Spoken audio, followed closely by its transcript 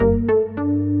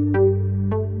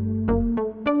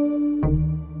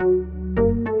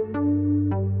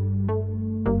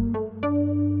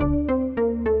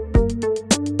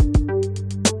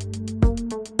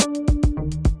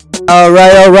All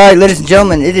right, ladies and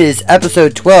gentlemen, it is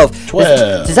episode 12.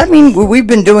 12. Does that mean we've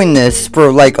been doing this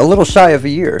for like a little shy of a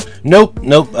year? Nope.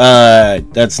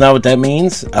 That's not what that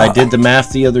means. I did the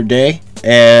math the other day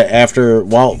after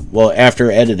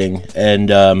editing,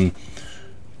 and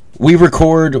we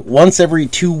record once every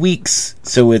 2 weeks,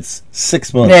 so it's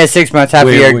 6 months. Yeah, 6 months, half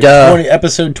a year.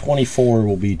 Episode 24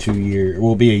 will be a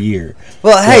year.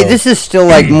 Well, so, hey, this is still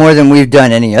like more than we've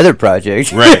done any other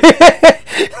project. Right.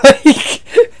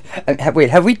 Wait,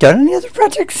 have we done any other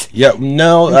projects? Yeah,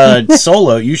 no,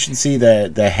 solo. You should see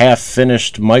the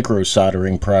half-finished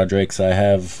micro-soldering projects I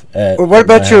have at Or what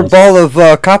about your ball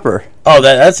of copper? Oh,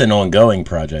 that's an ongoing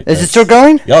project. Is it still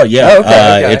going? Oh, yeah. Oh,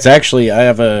 okay. It's actually, I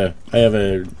have a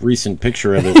recent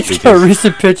picture of it. A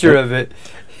recent picture of it.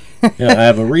 Yeah, I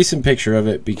have a recent picture of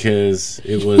it because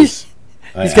it was...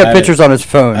 He's got pictures on his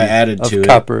phone. I added to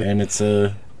copper. It, and it's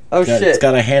a... Oh, shit. It's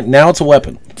got a hand... Now it's a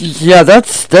weapon. Yeah,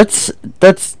 that's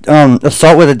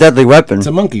assault with a deadly weapon. It's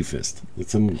a monkey fist.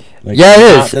 It's it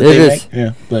is. It is.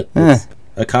 Yeah, but it's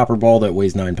a copper ball that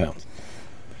weighs 9 pounds.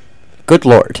 Good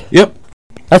Lord. Yep.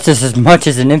 That's just as much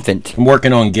as an infant. I'm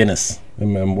working on Guinness.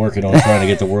 I'm working on trying to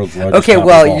get the world's largest okay, copper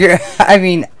well,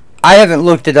 ball. I haven't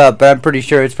looked it up, but I'm pretty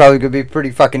sure it's probably going to be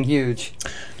pretty fucking huge.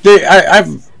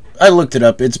 I looked it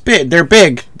up. It's big. They're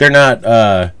big. They're not...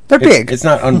 They're big. It's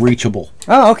not unreachable.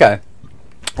 Oh, okay.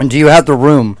 And do you have the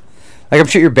room? Like, I'm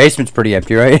sure your basement's pretty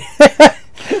empty, right?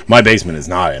 My basement is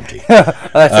not empty.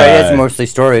 That's right. It's mostly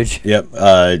storage. Yep.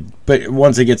 But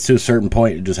once it gets to a certain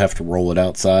point, you just have to roll it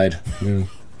outside. Kind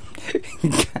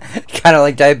of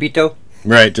like Diabito.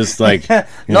 Right. Just like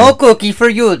no cookie for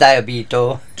you,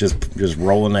 Diabito. Just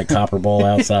rolling that copper ball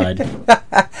outside.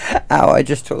 Ow! I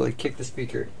just totally kicked the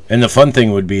speaker. And the fun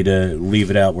thing would be to leave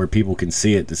it out where people can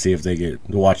see it to see if they to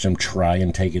watch them try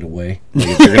and take it away. Like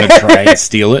if they're gonna try and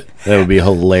steal it, that would be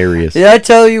hilarious. Did I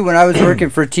tell you when I was working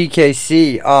for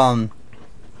TKC,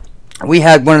 we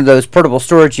had one of those portable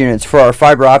storage units for our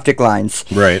fiber optic lines.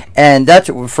 Right. And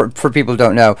that's, for people who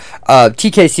don't know,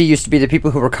 TKC used to be the people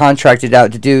who were contracted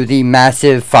out to do the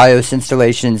massive FiOS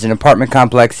installations in apartment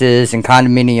complexes and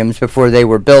condominiums before they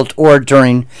were built or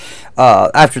during,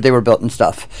 after they were built and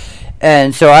stuff.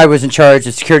 And so I was in charge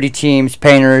of security teams,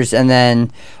 painters, and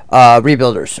then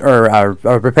rebuilders, or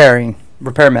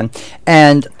repairmen.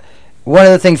 And one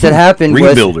of the things that happened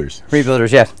was...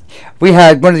 Rebuilders, yeah. We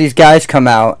had one of these guys come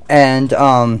out, and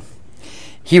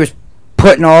he was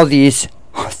putting all these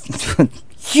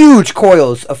huge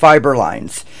coils of fiber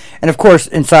lines. And, of course,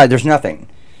 inside there's nothing.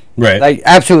 Right. Like,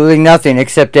 absolutely nothing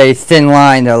except a thin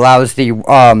line that allows the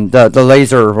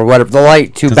laser or whatever, the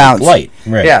light to bounce. Light,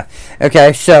 right. Yeah.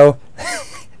 Okay, so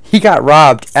he got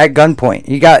robbed at gunpoint.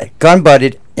 He got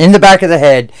gun-butted in the back of the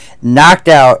head, knocked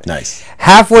out, nice,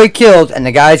 halfway killed, and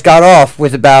the guys got off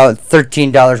with about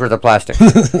 $13 worth of plastic.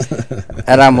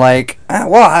 And I'm like,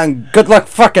 good luck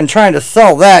fucking trying to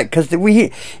sell that, because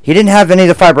he didn't have any of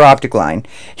the fiber optic line.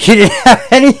 He didn't have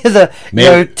any of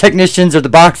the technicians or the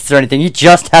boxes or anything. He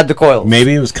just had the coils.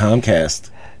 Maybe it was Comcast.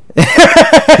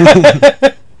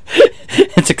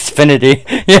 It's Xfinity.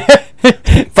 Yeah.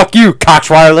 Fuck you, Cox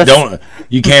Wireless.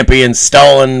 You can't be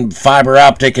installing fiber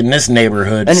optic in this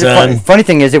neighborhood, and son. The funny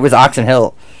thing is, it was Oxon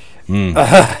Hill.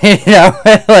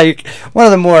 Like one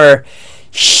of the more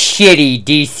shitty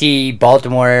DC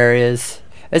Baltimore areas.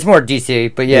 It's more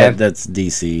DC, but yeah. That's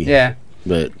DC. Yeah.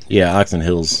 But yeah, Oxon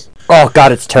Hill's... Oh,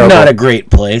 God, it's terrible. Not a great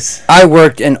place. I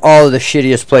worked in all of the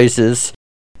shittiest places.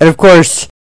 And, of course,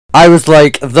 I was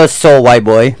like the sole white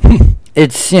boy.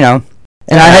 It's, And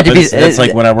I had to be... It's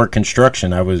like when I worked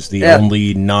construction, I was the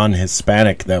only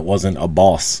non-Hispanic that wasn't a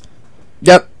boss.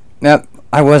 Yep.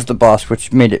 I was the boss,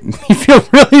 which made me feel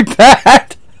really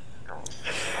bad.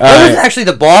 I wasn't actually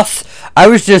the boss. I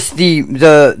was just the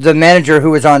manager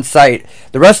who was on site.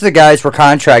 The rest of the guys were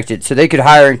contracted, so they could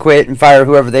hire and quit and fire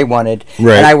whoever they wanted.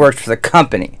 Right. And I worked for the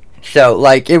company. So,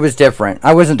 it was different.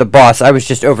 I wasn't the boss. I was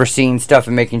just overseeing stuff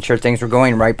and making sure things were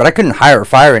going right. But I couldn't hire or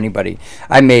fire anybody.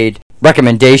 I made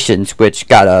recommendations, which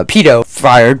got a pedo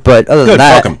fired, but other than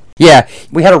that... Fuck 'em. Yeah,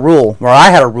 I had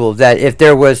a rule that if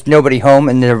there was nobody home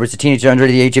and there was a teenager under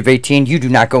the age of 18, you do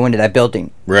not go into that building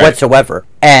whatsoever.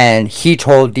 And he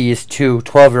told these two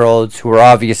 12-year-olds who were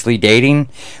obviously dating,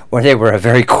 or they were a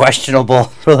very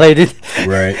questionable related.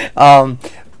 Right.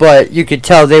 But you could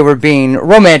tell they were being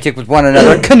romantic with one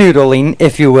another, canoodling,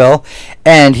 if you will.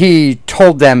 And he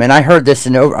told them, and I heard this,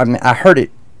 I heard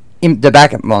it in the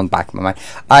back of my mind.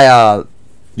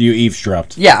 You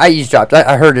eavesdropped. Yeah, I eavesdropped.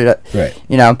 I heard it. Right.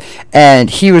 And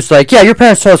he was like, yeah, your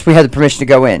parents told us we had the permission to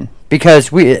go in.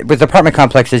 because with apartment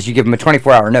complexes, you give them a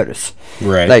 24-hour notice.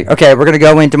 Right. Like, okay, we're going to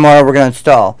go in tomorrow, we're going to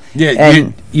install. Yeah,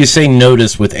 and you say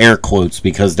notice with air quotes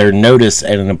because their notice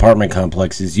at an apartment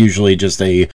complex is usually just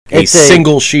a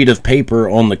single sheet of paper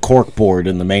on the cork board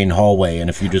in the main hallway, and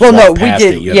if you just walk past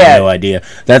it, you have no idea.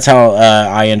 That's how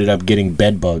I ended up getting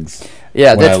bed bugs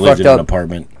when I lived in an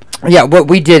apartment. Yeah, what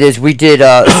we did is we did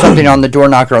something on the door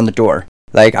knocker on the door.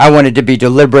 Like, I wanted to be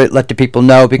deliberate, let the people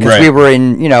know, because we were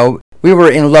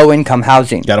in, low-income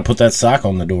housing. Got to put that sock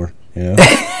on the door, Well,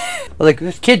 like,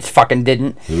 those kids fucking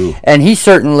didn't. Ooh. And he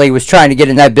certainly was trying to get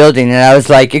in that building, and I was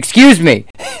like, excuse me,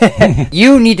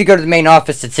 you need to go to the main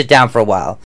office and sit down for a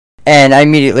while. And I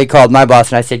immediately called my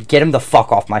boss, and I said, get him the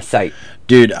fuck off my site.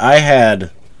 Dude, I had...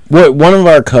 One of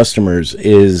our customers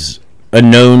is a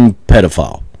known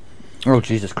pedophile. Oh,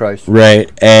 Jesus Christ. Right,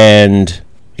 and...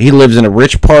 he lives in a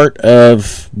rich part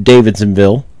of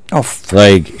Davidsonville. Oh,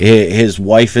 like his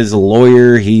wife is a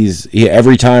lawyer.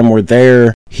 Every time we're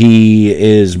there, he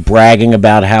is bragging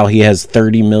about how he has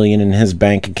 $30 million in his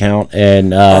bank account,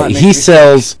 and he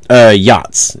sells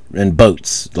yachts and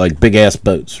boats, like big ass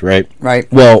boats, right?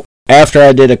 Right. Well, after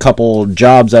I did a couple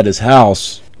jobs at his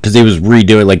house, because he was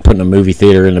redoing, like putting a movie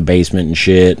theater in the basement and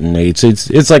shit, and it's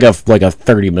like a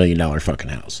 $30 million fucking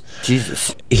house.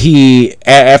 Jesus.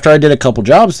 After I did a couple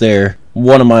jobs there,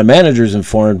 one of my managers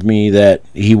informed me that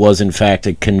he was in fact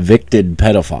a convicted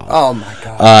pedophile. Oh my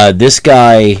God. This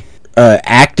guy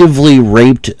actively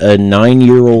raped a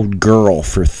 9-year-old girl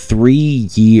for 3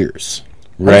 years.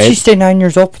 Right? Why did she stay 9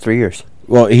 years old for 3 years?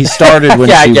 Well, he started when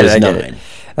she was 9.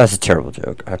 That's a terrible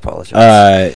joke. I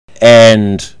apologize.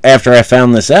 And after I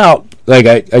found this out, like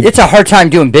it's a hard time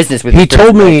doing business with. He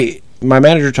told me, my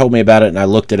manager told me about it, and I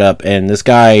looked it up. And this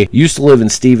guy used to live in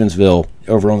Stevensville,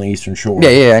 over on the Eastern Shore.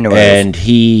 Yeah, I know. And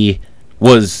he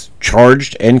was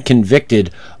charged and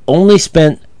convicted. Only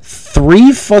spent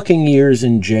 3 fucking years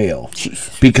in jail.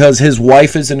 Jesus. Because his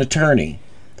wife is an attorney,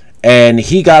 and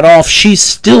he got off. She's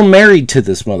still married to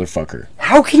this motherfucker.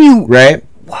 How can you? Right.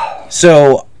 Wow.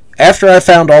 So. After I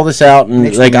found all this out,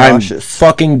 and like I'm nauseous.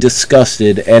 fucking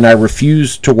disgusted, and I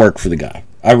refuse to work for the guy.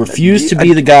 I refuse to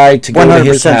be the guy to go to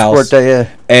his house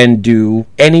and do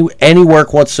any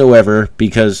work whatsoever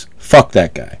because fuck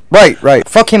that guy. Right.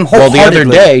 Fuck him wholeheartedly. Well, the other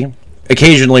day,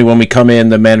 occasionally when we come in,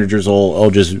 the managers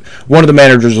will just one of the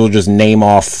managers will just name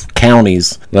off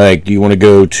counties. Like, do you want to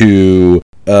go to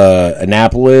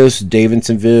Annapolis,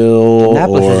 Davidsonville,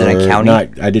 Annapolis or isn't a county.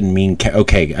 I didn't mean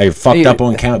okay. I fucked up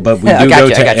on county, but we do go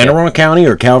to Anne Arundel County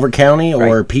or Calvert County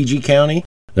or PG County.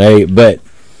 Right, but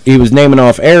he was naming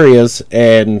off areas,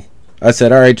 and I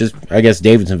said, all right, just I guess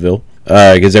Davidsonville,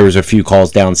 because there was a few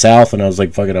calls down south, and I was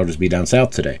like, fuck it, I'll just be down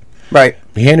south today. Right.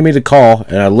 He handed me the call,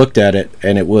 and I looked at it,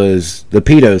 and it was the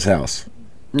pedo's house.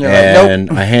 And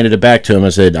I handed it back to him. I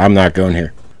said, I'm not going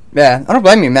here. Yeah, I don't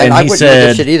blame you, man. And I he wouldn't said, do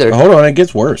this shit either. Hold on, it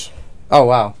gets worse. Oh,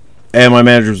 wow. And my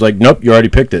manager was like, nope, you already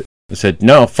picked it. I said,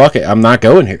 no, fuck it, I'm not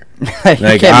going here.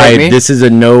 Like, this is a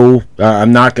no,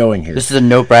 I'm not going here. This is a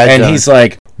no Brad And zone. he's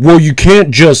like, well, you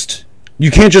can't just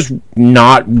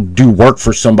not do work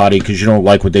for somebody because you don't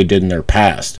like what they did in their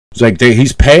past. It's like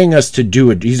he's paying us to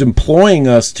do it. He's employing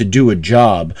us to do a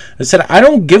job. I said, I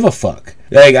don't give a fuck.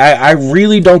 Like, I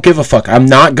really don't give a fuck. I'm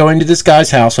not going to this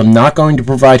guy's house. I'm not going to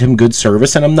provide him good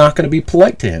service, and I'm not going to be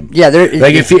polite to him. Yeah,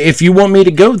 if you want me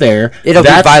to go there, it'll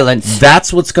be violence.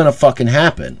 That's what's going to fucking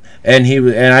happen.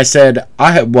 And I said,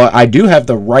 I do have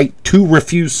the right to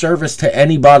refuse service to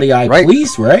anybody I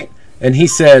please, right? And he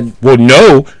said, well,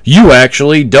 no, you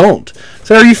actually don't.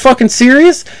 So are you fucking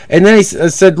serious? And then I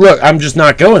said, look, I'm just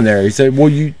not going there. He said, well,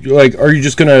 are you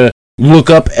just going to look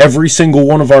up every single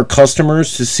one of our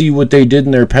customers to see what they did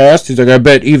in their past? He's like, I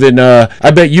bet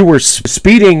you were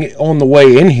speeding on the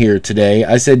way in here today.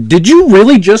 I said, did you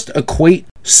really just equate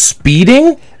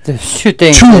speeding There's two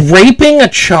things to raping a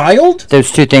child?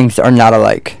 Those two things are not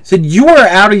alike. I said, you are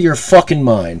out of your fucking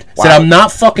mind. Wow. Said, I'm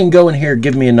not fucking going here.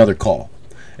 Give me another call.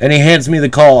 And he hands me the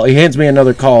call. He hands me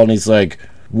another call, and he's like,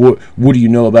 what do you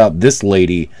know about this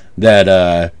lady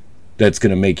that's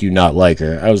going to make you not like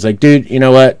her? I was like, dude, you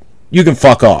know what? You can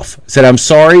fuck off. I said, I'm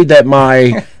sorry that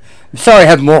my... I'm sorry I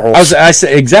have morals. I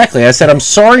said, exactly. I said, I'm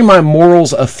sorry my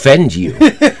morals offend you.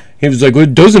 He was like, well,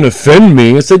 it doesn't offend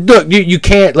me. I said, look, you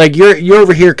can't, like, you're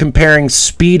over here comparing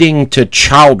speeding to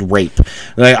child rape.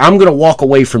 Like, I'm going to walk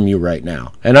away from you right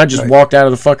now. And I just walked out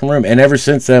of the fucking room. And ever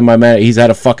since then, he's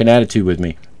had a fucking attitude with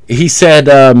me. He said,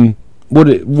 what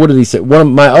did he say? One of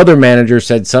my other managers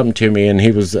said something to me, and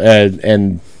he was,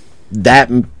 and that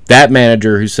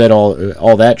manager who said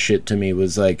all that shit to me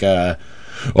was like,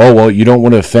 oh, well, you don't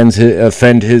want to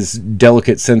offend his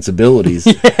delicate sensibilities.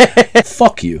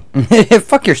 Fuck you.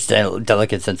 Fuck your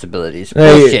delicate sensibilities.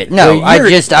 Hey, Bullshit. No,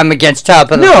 I'm against child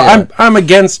pedophilia. No, I'm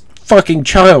against fucking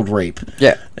child rape.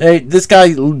 Yeah. Hey, this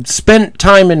guy spent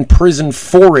time in prison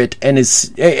for it and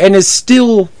is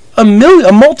still a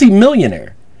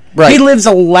multi-millionaire. Right. He lives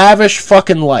a lavish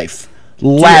fucking life.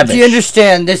 Lavish. Do you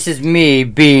understand? This is me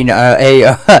being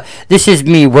this is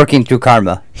me working through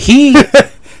karma. He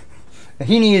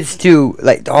needs to,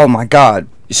 like, oh my god.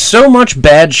 So much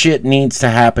bad shit needs to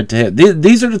happen to him.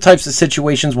 These are the types of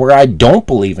situations where I don't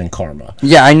believe in karma.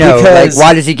 Yeah, I know. Because, like,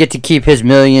 why does he get to keep his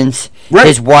millions? Right.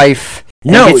 His wife.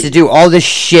 No. He gets to do all this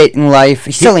shit in life.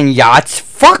 He's selling yachts.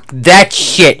 Fuck that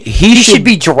shit. He should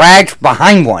be dragged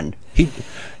behind one.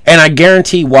 And I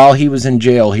guarantee while he was in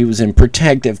jail, he was in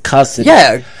protective custody.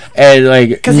 Yeah. And, like,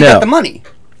 because he got the money.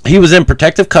 He was in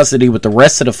protective custody with the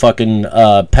rest of the fucking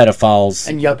pedophiles.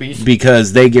 And yuppies.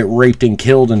 Because they get raped and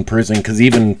killed in prison. Because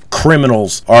even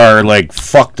criminals are like,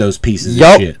 fuck those pieces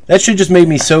of shit. That shit just made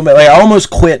me so mad. Like, I almost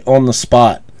quit on the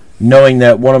spot, knowing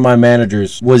that one of my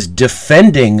managers was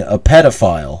defending a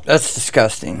pedophile. That's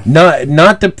disgusting.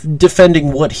 Not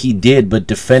defending what he did, but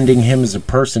defending him as a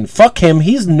person. Fuck him.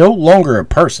 He's no longer a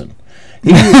person.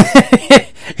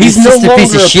 He's no longer a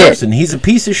piece of shit. Person. He's a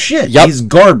piece of shit. Yep. He's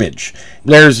garbage.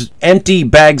 There's empty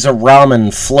bags of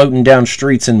ramen floating down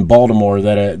streets in Baltimore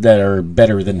that are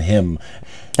better than him.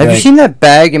 Have you seen that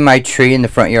bag in my tree in the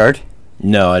front yard?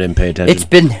 No, I didn't pay attention. It's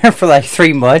been there for like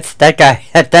 3 months. That guy,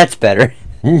 that's better.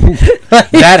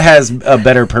 That has a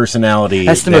better personality.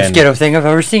 That's the most ghetto thing I've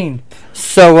ever seen.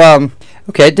 So,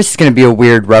 okay, this is going to be a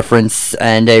weird reference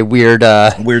and a weird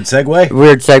segue?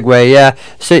 Weird segue, yeah.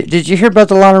 So, did you hear about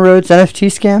the Lana Rhoades NFT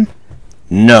scam?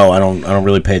 No, I don't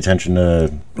really pay attention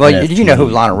to Well, you know who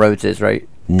Lana Rhoades is, right?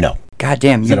 No. God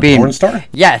damn, you're being a porn star?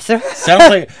 Yes. Sounds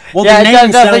like the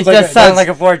name sounds like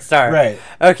a porn star. Right.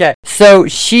 Okay. So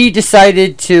she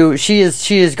decided to she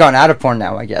has gone out of porn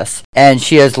now, I guess. And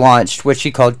she has launched what she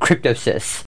called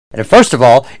CryptoSis. And first of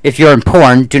all, if you're in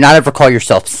porn, do not ever call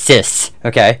yourself sis,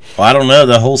 okay? Well, I don't know.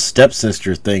 The whole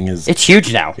stepsister thing is... It's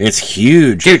huge now. It's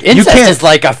huge. Dude, incest is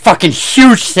like a fucking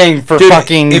huge thing for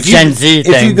fucking Gen Z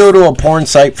things. If you go to a porn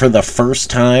site for the first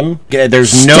time,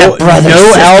 there's no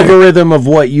algorithm of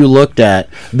what you looked at.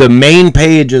 The main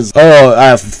page is, oh,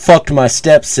 I fucked my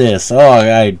stepsis. Oh,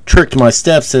 I tricked my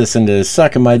stepsis into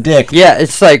sucking my dick. Yeah,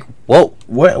 it's like, whoa.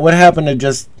 What happened to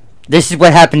just... This is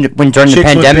what happened during the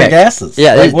pandemic. With big asses.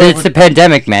 Yeah, like, it's the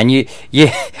pandemic, man. You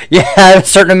had a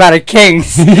certain amount of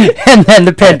kinks, and then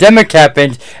the pandemic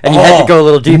happened, and you had to go a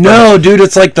little deeper. No, dude,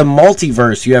 it's like the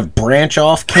multiverse. You have branch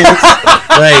off kinks,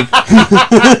 like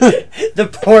the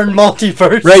porn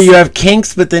multiverse. Right, you have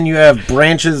kinks, but then you have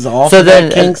branches off of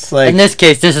that kinks. Like in this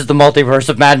case, this is the multiverse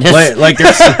of madness. Like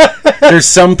there's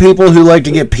some people who like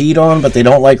to get peed on, but they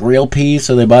don't like real pee,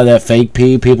 so they buy that fake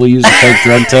pee. People use a fake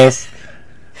drug test.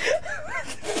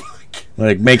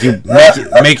 Like make you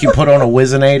put on a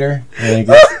Whizzinator.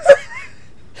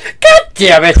 God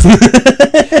damn it! What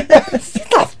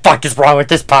the fuck is wrong with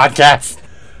this podcast?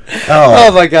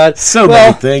 Oh my god! So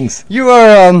many things. You're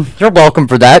welcome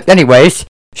for that. Anyways,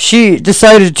 she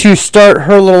decided to start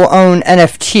her little own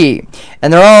NFT,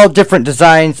 and they're all different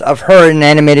designs of her and an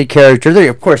animated character. They,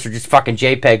 of course, are just fucking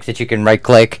JPEGs that you can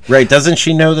right-click. Right? Doesn't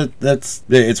she know that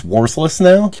it's worthless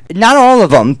now? Not all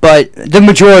of them, but the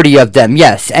majority of them,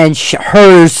 yes. And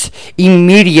hers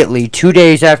immediately, 2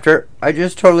 days after. I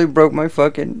just totally broke my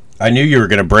fucking... I knew you were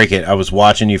gonna break it. I was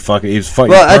watching you fucking... He was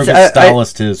fucking...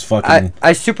 stylus to his fucking...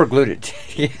 I super glued it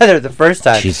together the first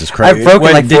time. Jesus Christ. I've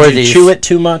broken like 4 of these. Did you chew it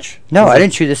too much? No, I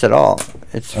didn't chew this at all.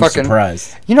 It's I'm fucking...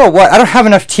 surprised. You know what? I don't have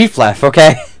enough teeth left,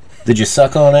 okay? Did you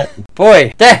suck on it?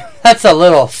 Boy, that's a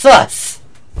little sus.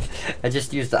 I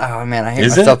just used the... Oh, man, I hate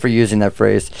myself for using that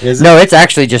phrase. No, it's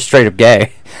actually just straight up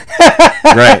gay.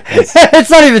 Right. It's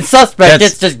not even suspect,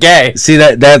 it's just gay. See,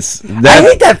 that's... I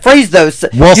hate that phrase, though.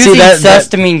 Well, using sus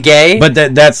to mean gay. But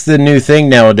that's the new thing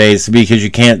nowadays, because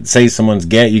you can't say someone's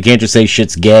gay. You can't just say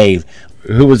shit's gay.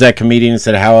 Who was that comedian that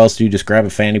said, how else do you describe a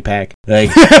fanny pack?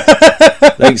 Like,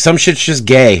 like some shit's just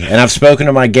gay. And I've spoken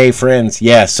to my gay friends.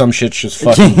 Yeah, some shit's just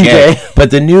fucking gay.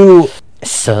 But the new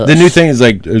thing is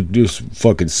like, just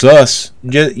fucking sus.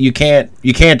 You can't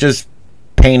just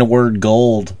paint a word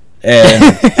gold and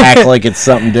act like it's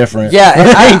something different. Yeah, and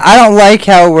I don't like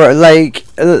how we're like...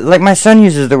 like my son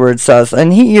uses the word sus,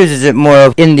 and he uses it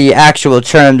more in the actual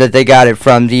term that they got it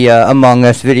from the Among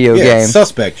Us video game.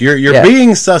 Suspect. You're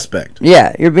being suspect.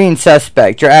 Yeah, you're being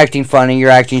suspect. You're acting funny. You're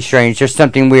acting strange. There's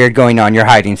something weird going on. You're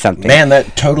hiding something. Man,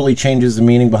 that totally changes the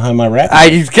meaning behind my rap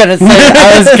name.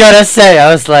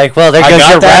 I was like, well, there goes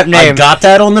your rap name. I got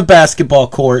that on the basketball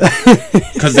court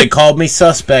because they called me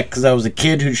suspect because I was a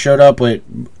kid who showed up with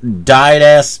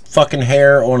dyed-ass fucking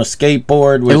hair on a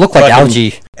skateboard. It looked like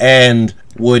algae. And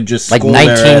would just like school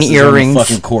 19 their asses earrings on the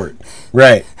fucking court.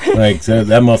 Right. Like, so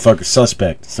that motherfucker's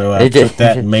suspect. So I took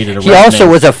that and made it a He also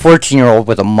was a 14-year-old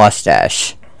with a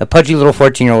mustache. A pudgy little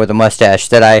 14-year-old with a mustache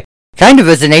that I, kind of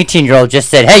as an 18-year-old, just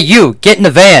said, hey, you, get in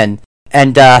the van.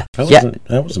 And, that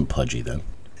wasn't pudgy then.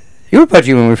 You were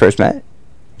pudgy when we first met.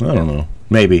 I don't know.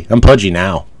 Maybe. I'm pudgy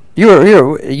now. You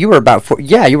were about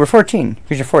you were 14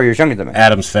 because you're 4 years younger than me.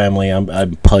 Adam's family, I'm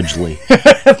pudgely.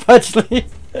 Pudgely.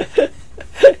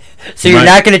 So you're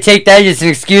not going to take that as an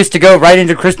excuse to go right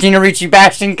into Christina Ricci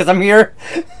bashing because I'm here?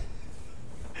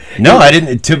 No, I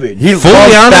didn't. To be fully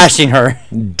honest, bashing her.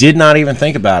 Did not even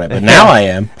think about it, but now I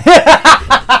am.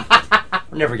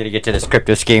 We're never going to get to this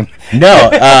crypto scheme. No,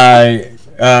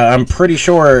 I'm pretty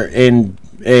sure in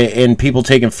people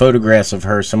taking photographs of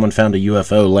her, someone found a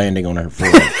UFO landing on her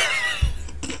forehead.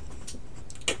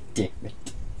 Damn it.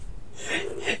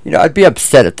 You know, I'd be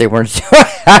upset if they weren't so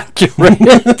accurate.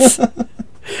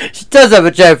 She does have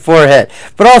a giant forehead.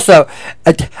 But also,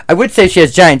 I would say she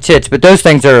has giant tits, but those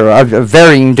things are a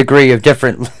varying degree of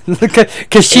different.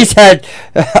 Because she's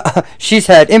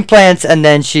had implants, and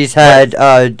then she's had,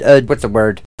 what's the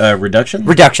word? Reduction?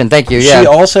 Reduction, thank you, yeah. She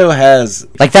also has...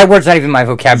 Like, that word's not even my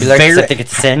vocabulary, because I think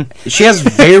it's sin. She has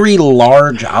very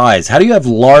large eyes. How do you have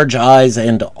large eyes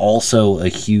and also a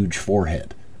huge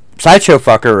forehead? Sideshow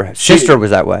fucker sister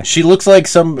was that way. She looks like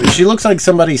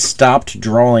somebody stopped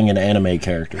drawing an anime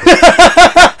character.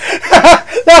 That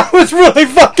was really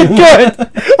fucking good.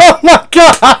 Oh my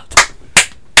god.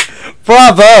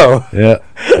 Bravo. Yeah.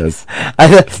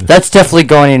 That's definitely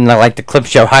going in like the clip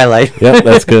show highlight. Yep,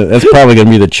 that's good. That's probably going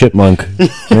to be the chipmunk.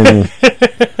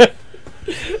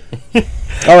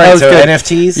 All right, so good.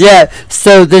 NFTs? Yeah,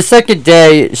 so the second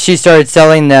day she started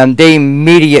selling them, they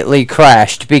immediately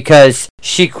crashed because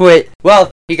she quit.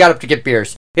 Well, he got up to get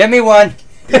beers. Get me one.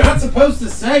 You're not supposed to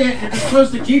say it. You're just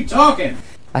supposed to keep talking.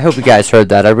 I hope you guys heard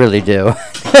that. I really do.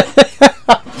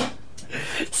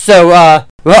 So, well,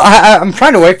 I'm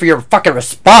trying to wait for your fucking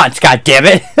response,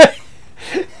 goddammit.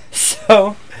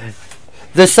 So...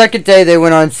 The second day they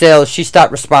went on sale, she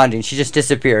stopped responding. She just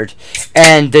disappeared.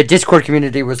 And the Discord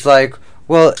community was like,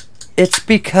 well, it's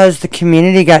because the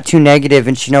community got too negative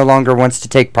and she no longer wants to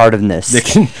take part in this.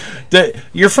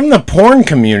 You're from the porn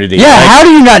community. Yeah, like, how do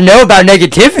you not know about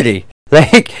negativity?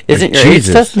 Like, isn't your AIDS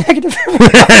test negative?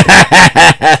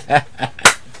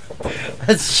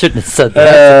 I shouldn't have said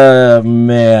that.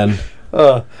 Man.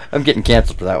 I'm getting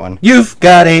canceled for that one. You've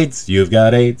got AIDS.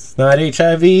 Not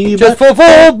HIV, just for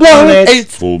full-blown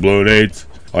AIDS. Full-blown AIDS.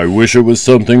 I wish it was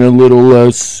something a little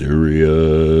less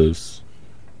serious.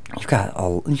 You've got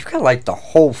like the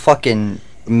whole fucking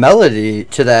melody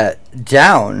to that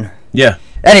down. Yeah.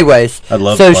 Anyways, I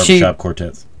love barbershop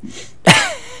quartets.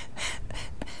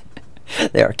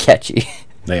 They are catchy.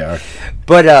 They are.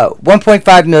 But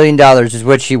 $1.5 million is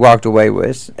what she walked away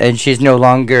with, and she's no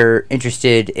longer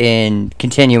interested in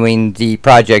continuing the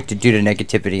project due to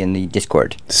negativity in the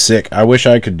Discord. Sick. I wish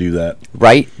I could do that.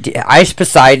 Right? Ice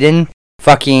Poseidon,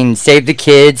 fucking Save the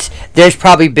Kids. There's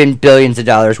probably been billions of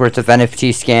dollars worth of NFT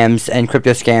scams and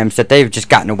crypto scams that they've just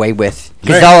gotten away with.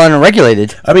 Because it's all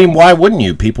unregulated. I mean, why wouldn't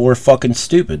you? People are fucking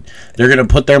stupid. They're going to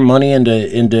put their money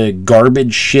into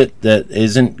garbage shit that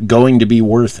isn't going to be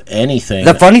worth anything.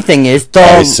 The funny thing is, though...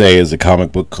 I say as a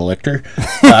comic book collector.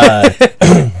 But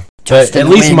at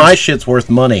least my shit's worth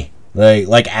money.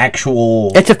 Like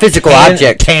actual... It's a physical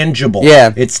object. Tangible.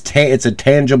 Yeah. It's a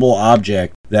tangible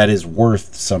object that is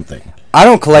worth something. I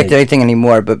don't collect anything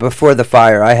anymore, but before the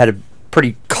fire, I had a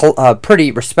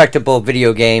pretty respectable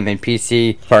video game and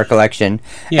PC for our collection.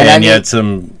 Yeah, and you had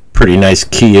some pretty nice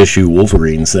key issue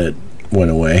Wolverines that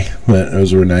went away.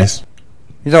 Those were nice.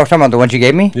 You know what I'm talking about, the ones you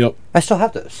gave me? Yep. I still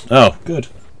have those. Oh, good.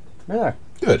 Right there.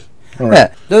 Good. All right.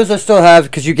 Yeah, those I still have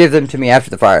because you gave them to me after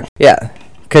the fire. Yeah,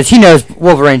 because he knows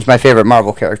Wolverine's my favorite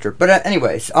Marvel character. But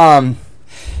anyways,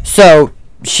 so...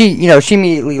 She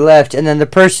immediately left, and then the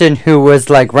person who was,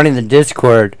 like, running the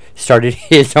Discord started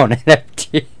his own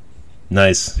NFT.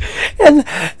 Nice. And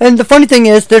the funny thing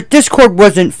is, their Discord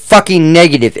wasn't fucking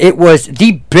negative. It was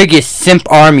the biggest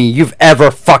simp army you've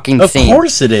ever fucking seen. Of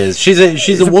course it is.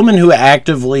 She's a woman who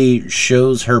actively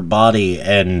shows her body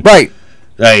and... Right.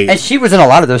 Like, And she was in a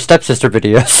lot of those stepsister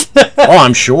videos. oh,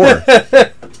 I'm sure.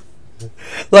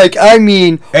 Like, I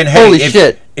mean, And hey, holy if,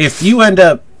 shit. if you end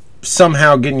up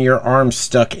somehow getting your arm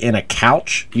stuck in a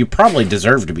couch, you probably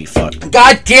deserve to be fucked.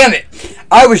 God damn it.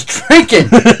 I was drinking.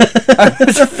 I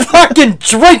was fucking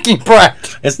drinking,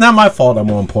 Brett. It's not my fault I'm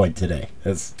on point today.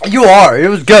 You are. It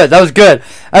was good. That was good.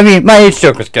 I mean, my age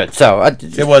joke was good, so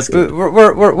It was good.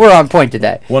 We're on point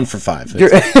today. 1 for 5.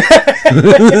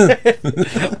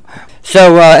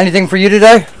 So, anything for you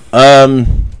today?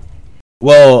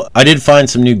 Well, I did find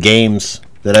some new games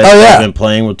that I've been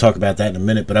playing. We'll talk about that in a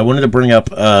minute. But I wanted to bring up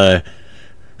the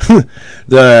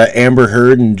Amber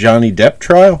Heard and Johnny Depp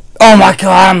trial. Oh my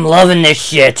god, I'm loving this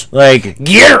shit. Like,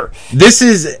 Gear. this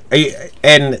is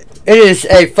and It is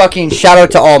a fucking shout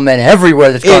out to all men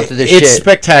everywhere that's gone through this shit. it's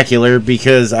spectacular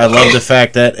because I love the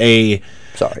fact that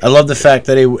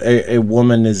a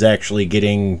woman is actually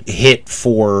getting hit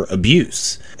for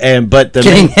abuse. But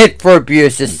Getting hit for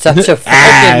abuse is such a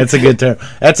fucking... it's a good term.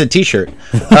 That's a T-shirt.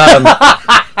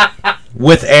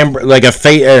 With Amber, like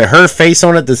her face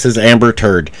on it that says Amber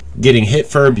Turd getting hit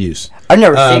for abuse. I've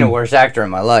never seen a worse actor in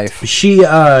my life. She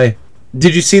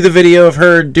did you see the video of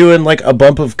her doing like a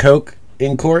bump of coke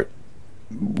in court?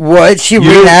 What? She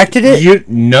reenacted it?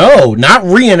 No, not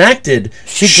reenacted.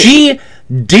 She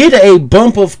did a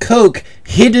bump of coke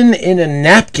hidden in a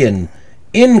napkin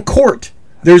in court.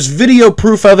 There's video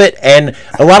proof of it, and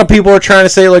a lot of people are trying to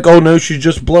say, like, oh no, she's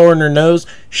just blowing her nose.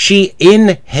 She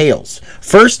inhales.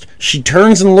 First, she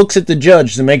turns and looks at the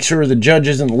judge to make sure the judge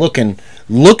isn't looking,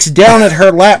 looks down at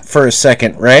her lap for a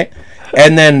second, right?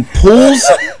 And then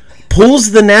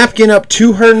pulls the napkin up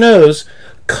to her nose,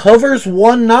 covers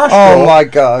one nostril. Oh my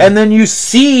god. And then you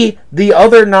see the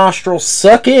other nostril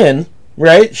suck in,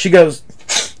 right? She goes,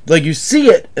 like, you see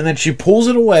it, and then she pulls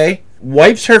it away,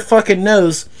 wipes her fucking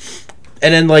nose,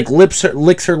 and then like licks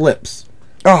her lips.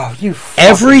 Oh, you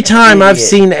Every time idiot. I've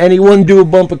seen anyone do a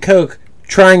bump of coke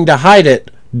trying to hide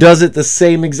it, does it the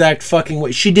same exact fucking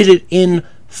way. She did it in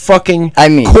fucking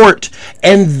court.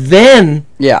 And then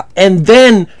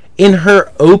in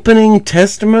her opening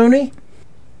testimony,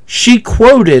 she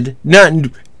quoted, not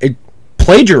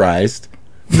plagiarized,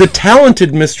 the talented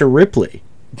Mr. Ripley.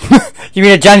 You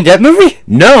mean a Johnny Depp movie?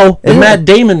 No, the Matt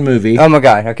Damon movie. Oh my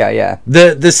god, okay, yeah.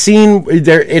 The scene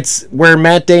there, it's where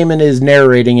Matt Damon is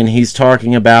narrating and he's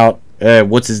talking about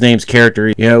what's his name's character.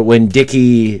 You know, when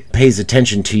Dickie pays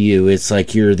attention to you, it's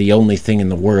like you're the only thing in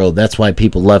the world. That's why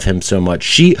people love him so much.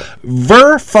 She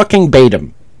fucking bait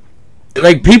him.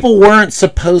 Like, people weren't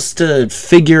supposed to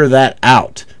figure that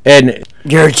out. And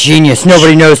you're a genius.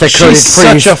 Nobody knows that code is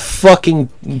free.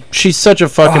 She's such a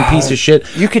fucking piece of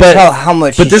shit. You can tell how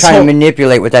much she's trying to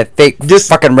manipulate with that fake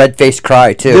fucking red-faced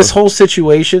cry, too. This whole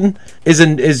situation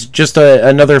is just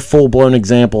another full-blown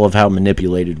example of how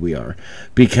manipulated we are.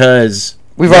 Because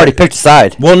we've already picked a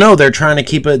side. Well, no, they're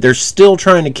still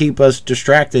trying to keep us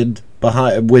distracted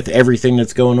with everything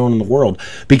that's going on in the world.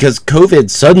 Because COVID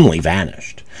suddenly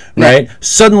vanished. Right?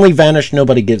 Suddenly vanished.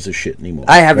 Nobody gives a shit anymore.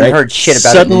 I haven't heard shit about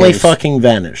it. Suddenly fucking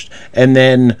vanished. And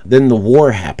then the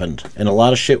war happened. And a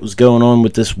lot of shit was going on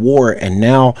with this war. And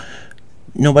now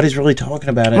nobody's really talking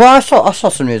about it. Well, I saw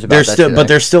some news about that. But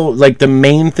there's still, like, the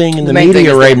main thing in the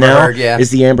media right now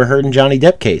is the Amber Heard and Johnny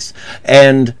Depp case.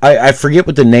 And I forget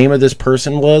what the name of this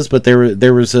person was, but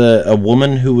there was a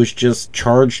woman who was just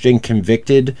charged and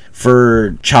convicted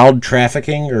for child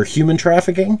trafficking or human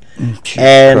trafficking.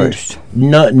 And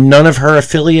none of her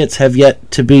affiliates have yet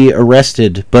to be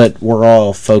arrested, but we're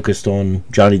all focused on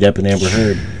Johnny Depp and Amber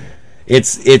Heard.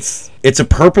 It's a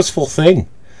purposeful thing.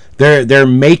 They're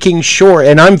making sure,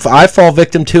 and I fall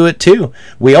victim to it too.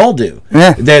 We all do.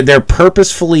 Yeah. They're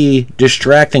purposefully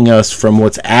distracting us from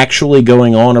what's actually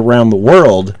going on around the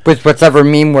world. With whatever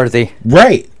meme worthy.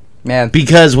 Right. Yeah.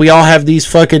 Because we all have these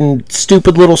fucking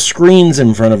stupid little screens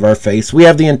in front of our face. We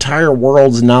have the entire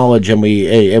world's knowledge, and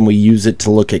we use it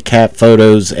to look at cat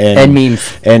photos and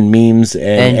memes and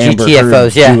Amber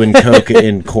Heard doing coke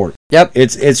in court. Yep.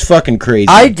 It's fucking crazy.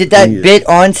 I did that bit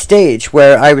on stage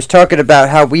where I was talking about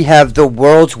how we have the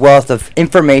world's wealth of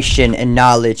information and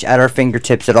knowledge at our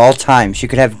fingertips at all times. You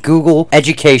could have Google,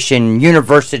 education,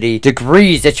 university,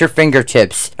 degrees at your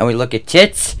fingertips, and we look at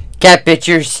tits, cat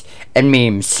pictures, and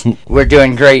memes. We're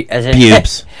doing great as a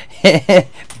pubes.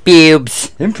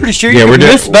 Pubes. I'm pretty sure you can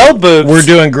misspell boobs. We're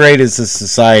doing great as a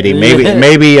society.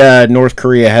 Maybe North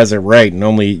Korea has it right,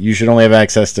 and you should only have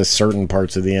access to certain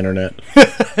parts of the internet.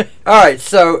 All right,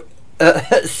 so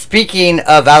speaking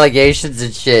of allegations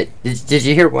and shit, did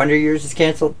you hear Wonder Years is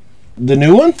canceled? The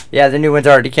new one? Yeah, the new one's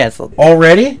already canceled.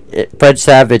 Already? Fred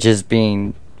Savage is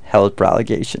being held for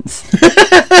allegations.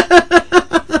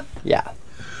 Yeah.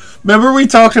 Remember we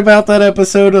talked about that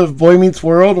episode of Boy Meets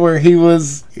World where he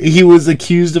was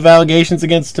accused of allegations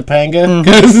against Topanga?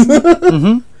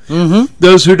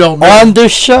 Those who don't know, on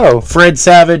this show, Fred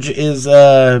Savage is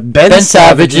Ben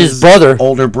Savage's brother,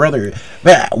 older brother.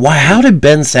 Man, how did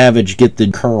Ben Savage get the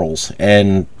curls?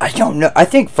 And I don't know. I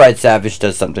think Fred Savage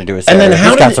does something to his hair. And then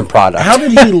He's got some product. How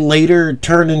did he later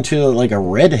turn into like a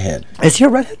redhead? Is he a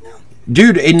redhead now?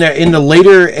 Dude, in the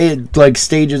later like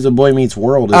stages of Boy Meets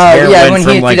World, his hair went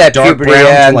from like dark puberty,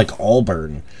 brown to like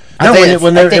auburn. No, it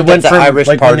went from Irish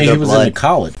like part when he was in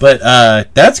college.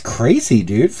 But that's crazy,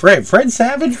 dude. Fred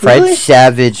Savage. Fred really?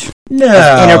 Savage. No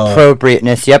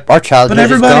Inappropriateness. Yep, our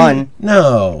childhood is gone.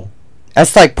 No.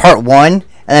 That's like part 1, and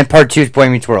then part 2 is Boy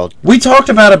Meets World. We talked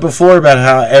about it before about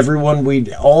how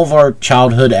all of our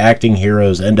childhood acting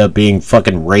heroes end up being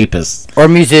fucking rapists Or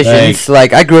musicians.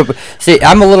 Like I grew up. See,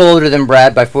 I'm a little older than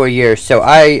Brad by 4 years, so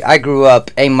I grew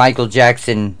up a Michael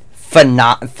Jackson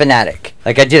fanatic.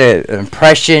 Like I did an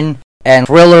impression, and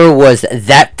Thriller was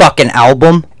that fucking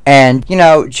album, and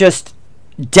just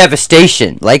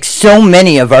devastation. Like so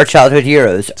many of our childhood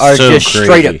heroes are just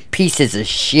straight up pieces of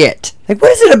shit. Like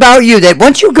what is it about you that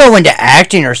once you go into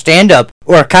acting or stand up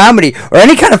or comedy or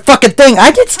any kind of fucking thing,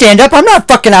 I did stand up, I'm not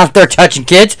fucking out there touching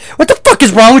kids. What the fuck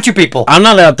is wrong with you people? I'm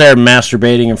not out there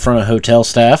masturbating in front of hotel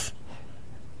staff.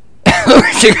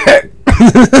 Sorry.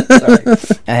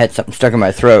 I had something stuck in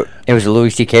my throat. It was a Louis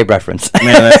C.K. reference.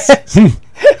 Man,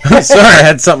 I'm sorry, I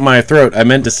had something in my throat. I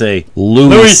meant to say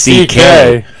Louis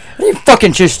C.K. You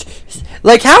fucking just...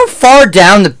 Like, how far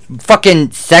down the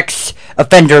fucking sex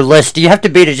offender list do you have to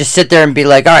be to just sit there and be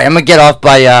like, alright, I'm gonna get off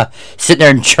by sitting there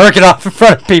and jerking off in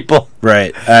front of people?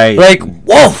 Right. Like,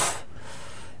 whoa!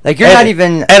 Like, you're not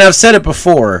even... And I've said it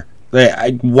before.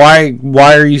 Why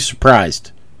are you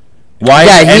surprised? Why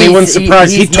is anyone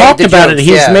surprised? He talked about it.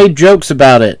 He's made jokes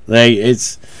about it.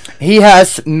 He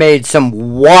has made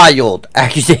some wild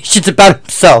accusations about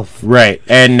himself. Right.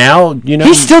 And now,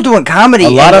 he's still doing comedy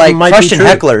and like crushing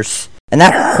hecklers. And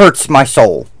that hurts my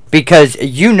soul. Because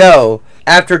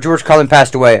after George Carlin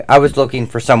passed away, I was looking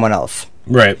for someone else.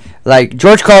 Right. Like,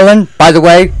 George Carlin, by the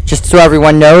way, just so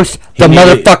everyone knows,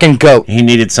 motherfucking GOAT. He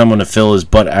needed someone to fill his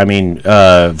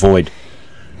void.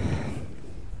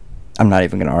 I'm not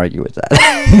even going to argue with that.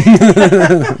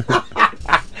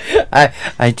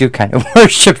 I do kind of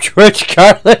worship George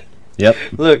Carlin. Yep.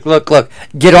 Look.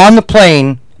 Get on the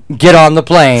plane.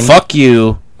 Fuck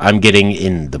you. I'm getting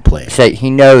in the plane. Say he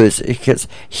knows because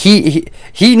he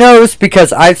knows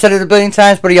because I've said it a billion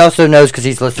times, but he also knows because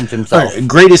he's listened to himself.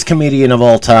 Greatest comedian of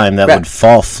all time that would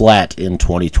fall flat in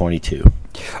 2022.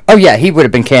 Oh yeah, he would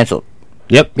have been canceled.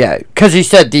 Yep. Yeah, because he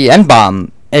said the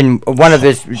N-bomb in one of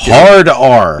his hard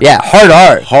R. Yeah, hard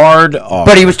R. Hard R.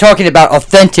 But he was talking about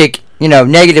authentic,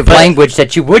 negative language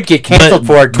that you would get canceled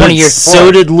for 20 years before.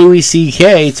 So did Louis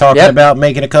C.K. talking about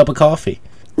making a cup of coffee.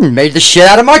 Made the shit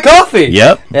out of my coffee.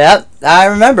 Yep. Yep. I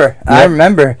remember.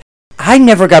 I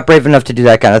never got brave enough to do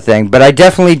that kind of thing, but I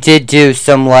definitely did do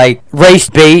some race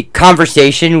bait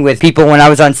conversation with people when I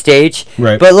was on stage.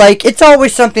 Right. But it's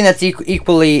always something that's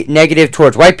equally negative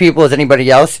towards white people as anybody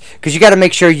else, because you got to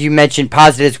make sure you mention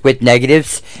positives with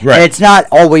negatives. Right. And it's not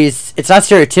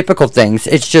stereotypical things.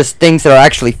 It's just things that are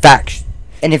actually facts.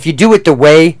 And if you do it the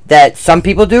way that some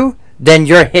people do, then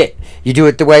you're a hit. You do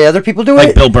it the way other people do it.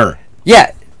 Like Bill Burr.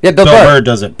 Yeah. Bill Burr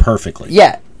does it perfectly.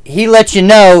 Yeah. He lets you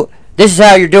know, this is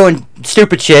how you're doing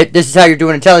stupid shit, this is how you're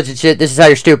doing intelligent shit, this is how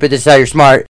you're stupid, this is how you're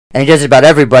smart. And he does it about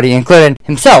everybody, including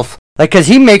himself. Because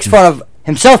he makes fun of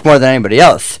himself more than anybody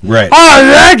else. Right. Oh,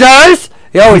 yeah, guys!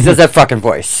 He always does that fucking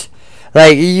voice.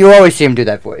 You always see him do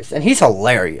that voice. And he's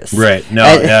hilarious. Right.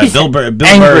 No, Bill Burr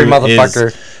angry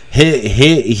motherfucker.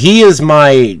 He is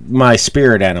my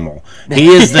spirit animal. He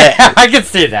is that. I can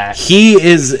see that. He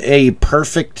is a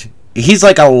perfect... He's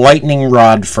like a lightning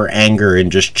rod for anger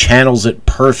and just channels it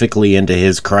perfectly into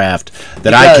his craft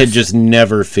that I could just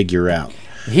never figure out.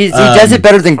 He does it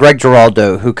better than Greg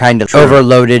Giraldo, who kind of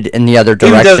overloaded in the other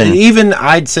direction.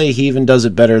 I'd say he even does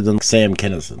it better than Sam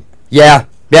Kinison. Yeah.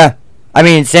 I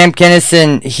mean, Sam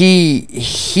Kinison,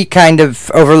 he kind of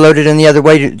overloaded in the other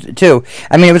way, too.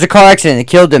 I mean, it was a car accident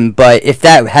that killed him, but if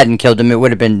that hadn't killed him, it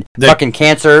would have been fucking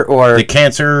cancer or... The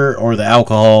cancer or the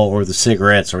alcohol or the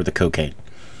cigarettes or the cocaine.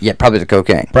 Yeah, probably the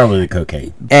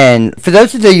cocaine. And for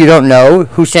those of you who don't know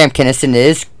who Sam Kinison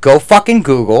is, go fucking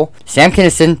Google Sam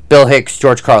Kinison, Bill Hicks,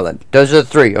 George Carlin. Those are the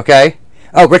three, okay?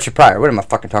 Oh, Richard Pryor. What am I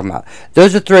fucking talking about?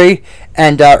 Those are three.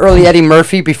 And early Eddie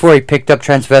Murphy before he picked up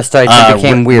transvestites and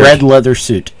became weird. Red leather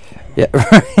suit. Yeah.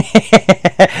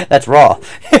 That's Raw.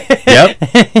 Yep.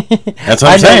 That's what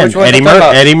I'm saying.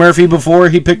 Eddie Murphy before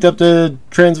he picked up the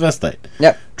transvestite.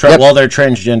 Yep. Well, they're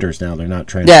transgenders now. They're not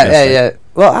transvestite. Yeah.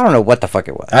 Well, I don't know what the fuck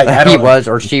it was. He was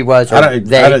or she was or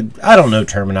they. I don't know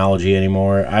terminology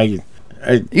anymore.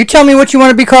 You tell me what you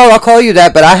want to be called, I'll call you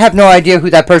that, but I have no idea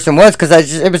who that person was because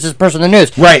it was just a person in the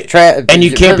news. Right. And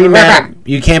you can't be mad.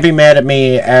 You can't be mad at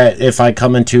me if I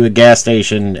come into a gas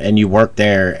station and you work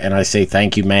there and I say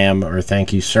thank you, ma'am, or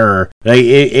thank you, sir. Like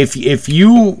if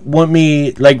you want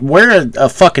me, like, wear a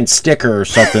fucking sticker or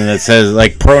something that says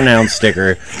like pronoun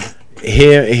sticker.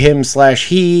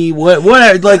 Him/he,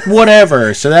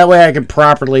 whatever, so that way I can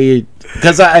properly,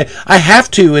 because I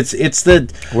have to. It's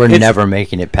never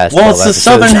making it past. Well, it's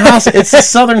the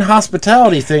southern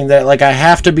hospitality thing that like I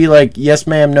have to be like yes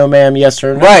ma'am, no ma'am, yes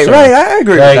sir, no right, sir. Right, I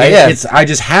agree with that. Yeah, I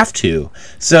just have to.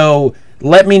 So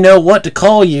let me know what to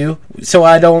call you, so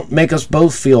I don't make us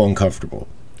both feel uncomfortable.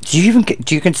 Do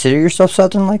you consider yourself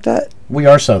Southern like that? We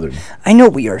are Southern. I know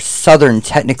we are Southern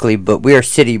technically, but we are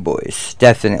city boys,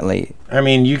 definitely. I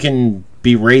mean, you can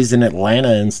be raised in Atlanta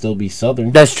and still be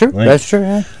Southern. That's true. That's true.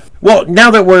 Yeah. Well, now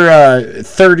that we're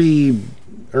 30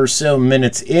 or so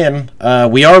minutes in,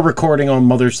 we are recording on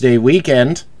Mother's Day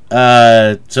weekend.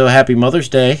 So happy Mother's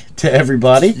Day to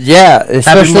everybody. Yeah,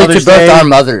 especially to both our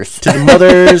mothers. To the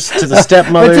mothers, to the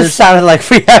stepmothers. It just sounded like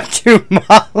we have two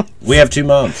moms. We have two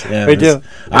moms. Yeah, we do.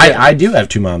 I do have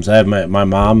two moms. I have my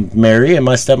mom, Mary, and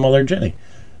my stepmother, Jenny.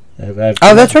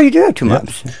 That's right, you do have two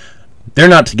moms. They're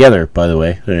not together, by the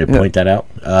way. I need to point that out.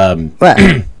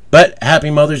 But happy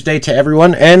Mother's Day to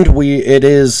everyone. And it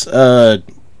is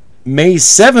May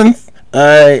 7th.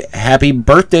 Happy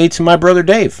birthday to my brother,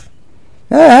 Dave.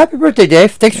 Happy birthday,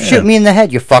 Dave. Thanks for shooting me in the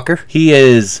head, you fucker. He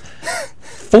is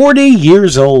 40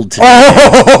 years old today.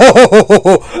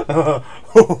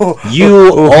 You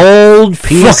old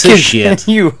piece of shit.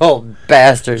 You old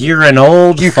bastard. You're an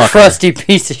old fucker. You crusty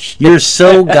piece of shit. You're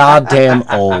so goddamn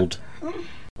old. You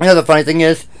know, the funny thing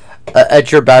is,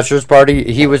 at your bachelor's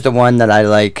party, he was the one that I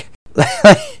like.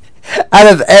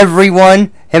 Out of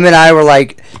everyone, him and I were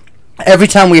like, every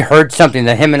time we heard something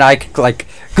that him and I like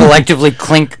collectively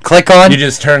click on, you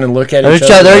just turn and look at each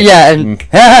other, like, yeah, and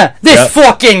this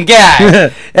fucking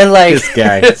guy, and like this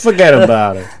guy, forget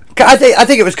about it. I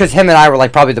think it was because him and I were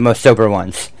like probably the most sober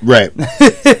ones, right?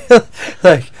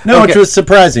 Which was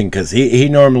surprising because he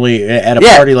normally at a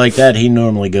party like that he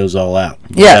normally goes all out.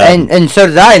 Yeah, and so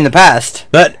did I in the past.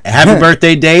 But happy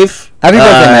birthday, Dave! Happy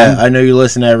birthday, man! I know you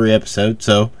listen to every episode,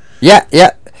 so yeah.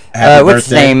 Happy what's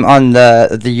birthday. his name on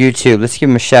the YouTube? Let's give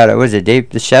him a shout out. Was it Dave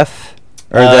the Chef?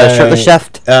 Or the Shirtless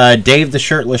Chef? Dave the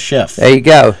Shirtless Chef. There you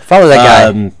go. Follow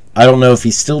that guy. I don't know if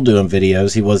he's still doing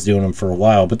videos. He was doing them for a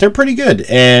while, but they're pretty good.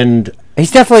 And he's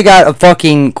definitely got a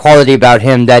fucking quality about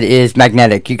him that is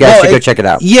magnetic. You guys should go check it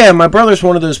out. Yeah, my brother's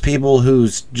one of those people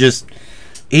who's just...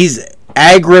 He's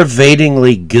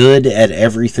aggravatingly good at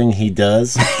everything he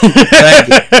does.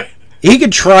 Like, he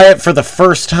could try it for the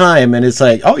first time, and it's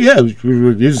like, oh yeah,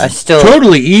 it's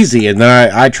totally easy. And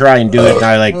then I try and do it, and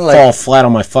I fall flat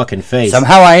on my fucking face.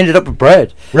 Somehow I ended up with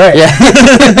bread. Right. Yeah.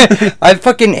 I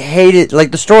fucking hate it.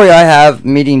 Like, the story I have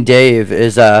meeting Dave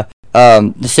is the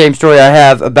same story I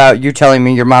have about you telling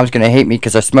me your mom's gonna hate me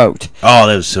because I smoked. Oh,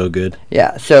 that was so good.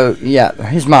 Yeah. So yeah,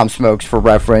 his mom smokes for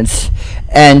reference,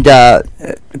 and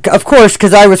of course,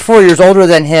 because I was 4 years older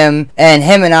than him, and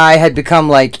him and I had become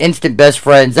like instant best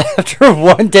friends after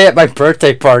one day at my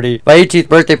birthday party, my 18th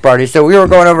birthday party. So we were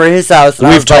going over to his house. And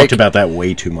we've talked about that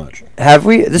way too much. Have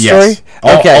we? The yes.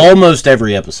 story? Okay. Almost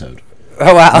every episode.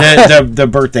 Oh, wow. the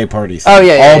birthday party thing. Oh,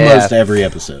 yeah. Almost every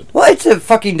episode. Well, it's a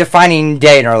fucking defining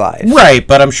day in our lives. Right,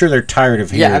 but I'm sure they're tired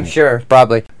of hearing it. Yeah, I'm sure,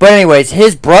 probably. But anyways,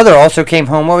 his brother also came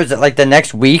home, what was it, like the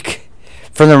next week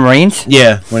from the Marines?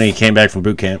 Yeah, when he came back from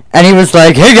boot camp. And he was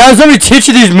like, hey guys, let me teach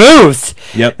you these moves.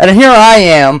 Yep. And here I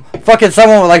am, fucking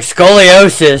someone with like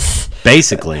scoliosis.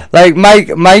 Basically. Like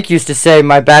Mike used to say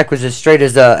my back was as straight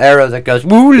as an arrow that goes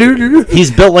woo. He's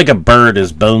built like a bird,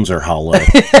 his bones are hollow.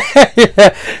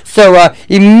 Yeah. So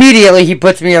immediately he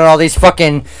puts me on all these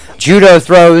fucking judo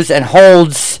throws and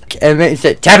holds and he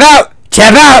said, tap out.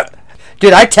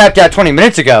 Dude, I tapped out 20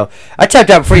 minutes ago. I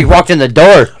tapped out before you walked in the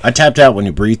door. I tapped out when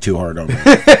you breathed too hard on me.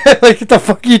 Like, what the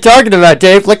fuck are you talking about,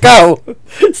 Dave? Let go.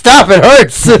 Stop, it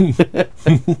hurts.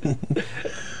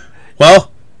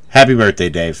 Well, happy birthday,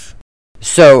 Dave.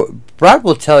 So, Brad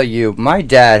will tell you, my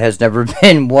dad has never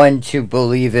been one to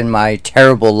believe in my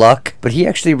terrible luck, but he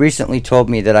actually recently told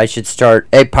me that I should start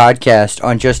a podcast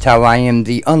on just how I am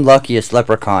the unluckiest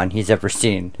leprechaun he's ever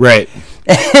seen. Right.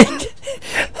 And,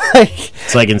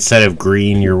 it's like instead of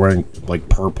green, you're wearing, like,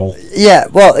 purple. Yeah,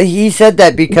 well, he said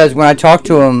that because when I talked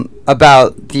to him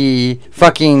about the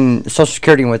fucking Social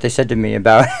Security and what they said to me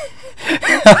about.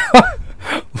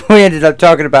 We ended up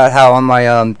talking about how on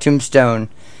my tombstone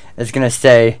is gonna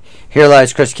say, "Here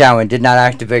lies Chris Cowan, did not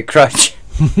activate crutch."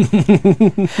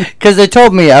 Because they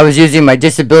told me I was using my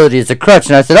disability as a crutch,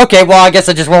 and I said, "Okay, well, I guess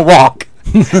I just won't walk."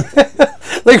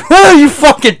 Like, what are you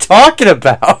fucking talking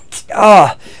about?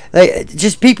 Oh, like,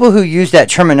 just people who use that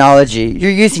terminology.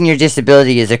 You're using your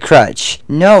disability as a crutch.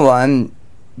 No, I'm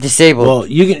disabled. Well,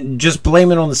 you can just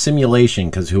blame it on the simulation,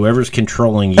 because whoever's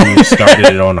controlling you started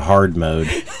it on hard mode.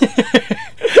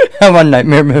 I'm on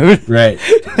nightmare mode. Right.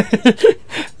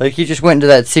 Like, you just went into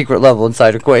that secret level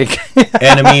inside of Quake.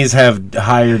 Enemies have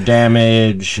higher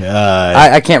damage.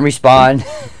 I can't respawn.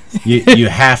 You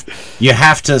have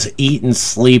to eat and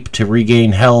sleep to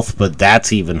regain health, but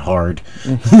that's even hard.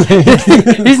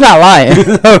 He's not lying,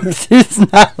 folks. He's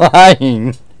not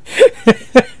lying.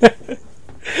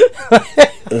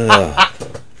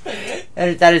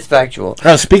 And that is factual.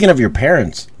 Oh, speaking of your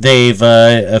parents, they've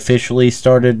officially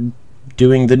started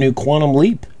doing the new Quantum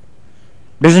Leap.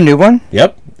 There's a new one?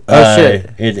 Yep. Oh,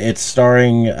 shit. It's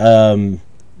starring a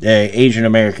Asian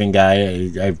American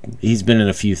guy. He's been in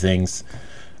a few things.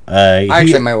 I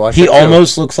actually might watch it, He too.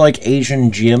 almost looks like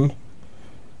Asian Jim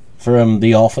from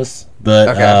The Office, but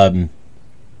Okay.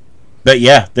 but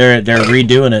yeah, they're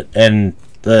redoing it, and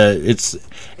it's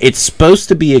supposed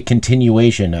to be a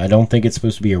continuation. I don't think it's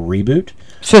supposed to be a reboot.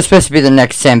 So it's supposed to be the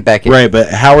next Sam Beckett. Right, but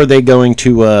how are they going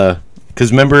to?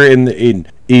 Because remember in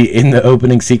the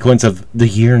opening sequence of the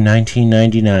year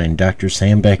 1999, Dr.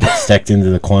 Sam Beckett stepped into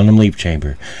the quantum leap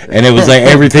chamber, and it was like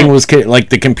everything was like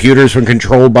the computers were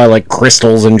controlled by like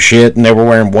crystals and shit, and they were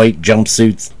wearing white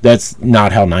jumpsuits. That's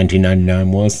not how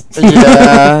 1999 was.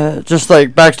 Yeah, just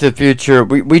like Back to the Future.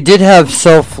 We did have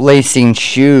self-lacing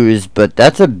shoes, but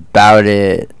that's about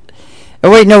it.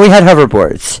 Oh wait, no, we had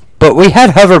hoverboards. But we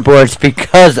had hoverboards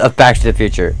because of Back to the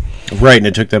Future. Right, and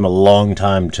it took them a long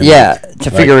time to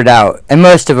figure it out. And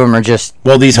most of them are just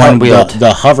well, these one-wheeled.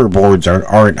 the hoverboards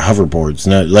aren't hoverboards.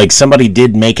 No, like somebody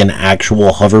did make an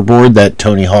actual hoverboard that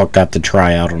Tony Hawk got to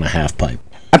try out on a half pipe.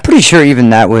 I'm pretty sure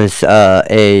even that was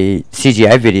a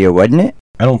CGI video, wasn't it?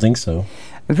 I don't think so.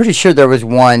 I'm pretty sure there was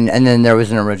one, and then there was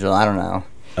an original. I don't know.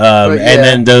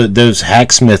 And then those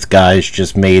Hacksmith guys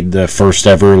just made the first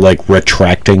ever like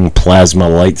retracting plasma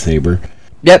lightsaber.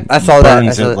 Yep, I saw that.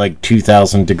 Burns at like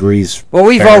 2,000 degrees. Well,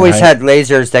 we've Fahrenheit. always had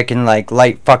lasers that can like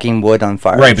light fucking wood on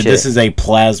fire. Right, but this is a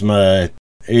plasma.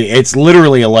 It's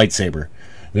literally a lightsaber.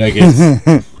 Like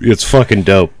it's fucking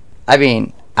dope. I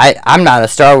mean, I'm not a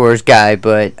Star Wars guy,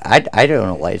 but I don't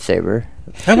own a lightsaber.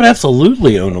 I would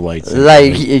absolutely own a lightsaber.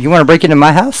 Like, you want to break into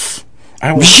my house?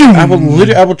 I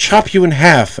will chop you in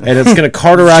half, and it's gonna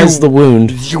cauterize the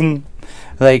wound.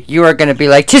 Like, you are gonna be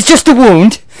like, 'tis just a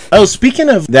wound. Oh, speaking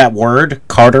of that word,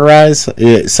 cauterize,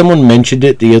 someone mentioned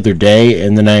it the other day,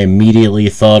 and then I immediately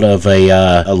thought of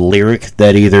a lyric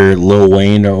that either Lil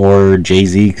Wayne or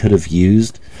Jay-Z could have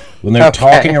used. When they're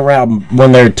talking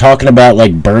about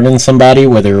like burning somebody,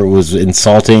 whether it was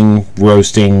insulting,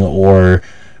 roasting, or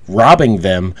robbing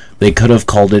them, they could have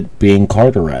called it being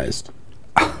cauterized.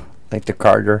 Like the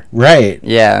Carter. Right.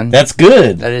 Yeah. That's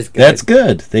good. That is good. That's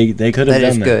good. They could have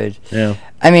done that. That is good. Yeah.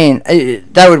 I mean,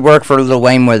 that would work for Lil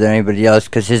Wayne more than anybody else,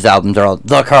 because his albums are all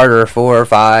The Carter 4 or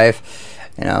 5,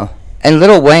 you know. And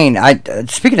Lil Wayne,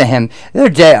 speaking of him, the other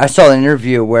day I saw an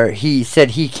interview where he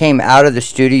said he came out of the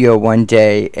studio one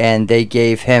day and they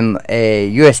gave him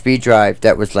a USB drive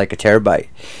that was like a terabyte.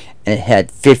 And it had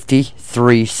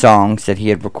 53 songs that he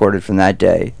had recorded from that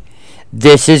day.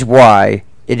 This is why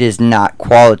it is not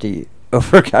quality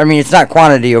over... I mean, it's not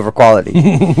quantity over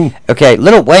quality. Okay,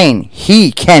 Lil Wayne, he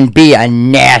can be a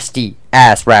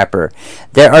nasty-ass rapper.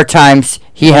 There are times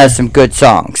he has some good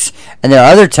songs. And there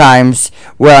are other times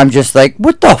where I'm just like,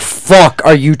 what the fuck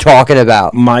are you talking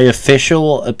about? My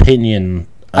official opinion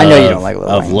I know you don't like Lil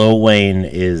of Wayne. Lil Wayne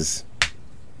is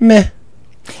meh.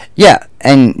 Yeah,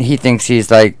 and he thinks he's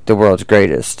like the world's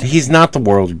greatest. He's not the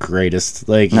world's greatest.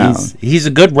 Like No. he's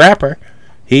a good rapper.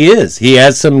 He is. He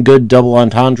has some good double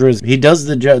entendres. He does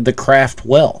the craft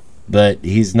well, but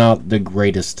he's not the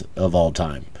greatest of all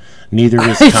time. Neither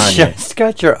is I Kanye. just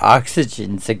got your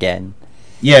oxygens again.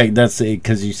 Yeah, that's it,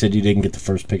 because you said you didn't get the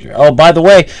first picture. Oh, by the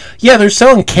way, yeah, they're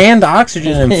selling canned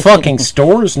oxygen in fucking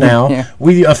stores now. Yeah.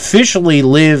 We officially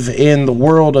live in the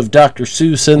world of Dr.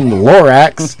 Seuss and the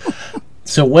Lorax.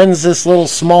 So when's this little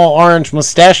small orange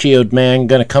mustachioed man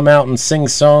gonna come out and sing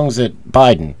songs at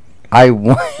Biden? I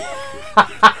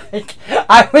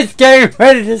was getting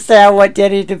ready to say I want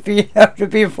Danny to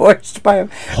be voiced by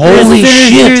him. Holy As soon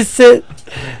as you shit! said-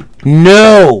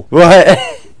 No! What?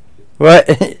 What?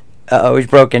 Uh-oh, he's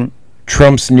broken.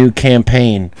 Trump's new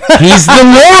campaign. He's the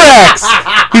Lorax.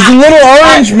 He's a little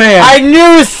orange man. I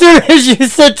knew as soon as you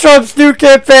said Trump's new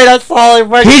campaign, I saw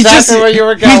exactly where you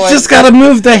were going. He's just got to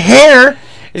move the hair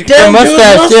down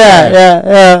mustache. To his mustache.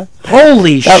 Yeah.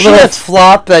 Holy that little shit.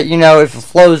 flop that, if it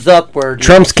flows upward.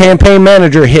 Trump's campaign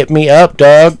manager hit me up,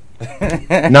 dog. Not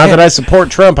that I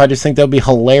support Trump, I just think that would be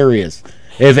hilarious.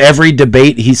 If every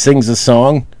debate he sings a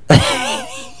song,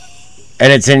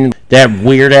 and it's in that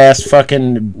weird-ass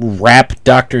fucking rap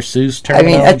Dr. Seuss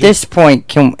terminology. I mean, at this point,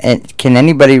 can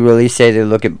anybody really say they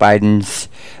look at Biden's,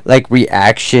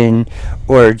 reaction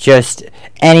or just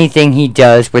anything he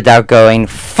does without going,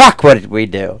 fuck, what did we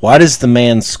do? Why does the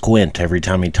man squint every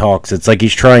time he talks? It's like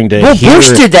he's trying to hear... Bush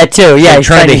did that, too. Yeah, he's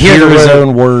trying to hear his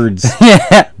own words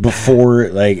before,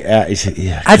 I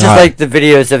just like the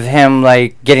videos of him,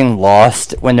 getting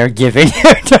lost when they're giving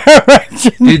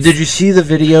directions. Dude, did you see the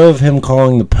video of him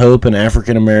calling the Pope an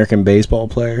African-American baseball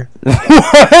player?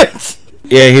 What?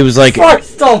 Yeah, he was like...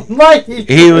 Christ almighty!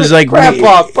 He was like...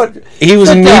 Grandpa, he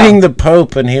was meeting the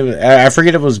Pope, and I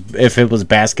forget if it was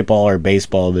basketball or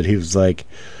baseball, but he was like...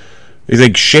 He's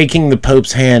like shaking the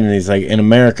Pope's hand, and he's like, in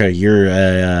America, you're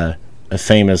a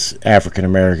famous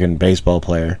African-American baseball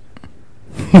player.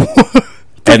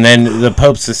 And then the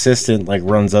Pope's assistant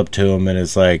runs up to him and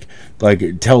is like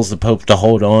tells the Pope to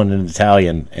hold on in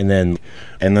Italian, and then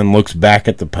looks back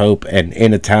at the Pope and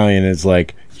in Italian is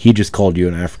like, he just called you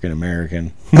an African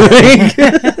American.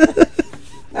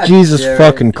 Jesus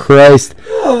fucking Christ!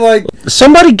 Oh my!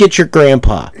 Somebody get your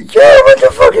grandpa. Yeah, what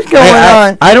the fuck is going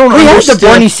on? I don't understand. We have the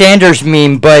Bernie Sanders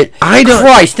meme, but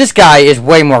Christ, this guy is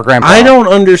way more grandpa. I don't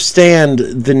understand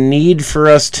the need for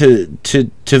us to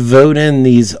vote in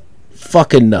these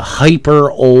fucking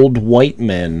hyper old white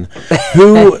men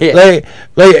who Joe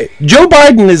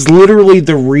Biden is literally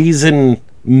the reason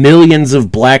millions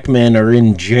of black men are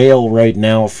in jail right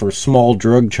now for small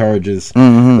drug charges,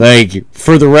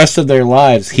 for the rest of their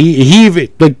lives. He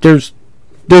there's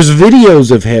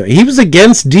videos of him. He was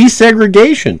against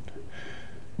desegregation.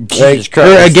 Jesus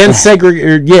Christ. Against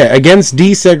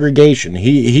desegregation.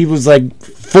 He was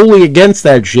fully against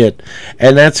that shit,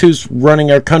 and that's who's running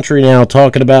our country now,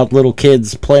 talking about little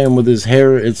kids playing with his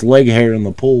leg hair in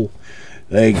the pool.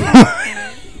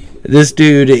 This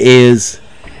dude is...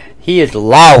 He is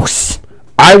lost.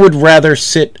 I would rather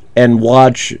sit and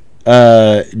watch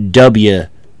W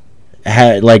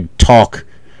talk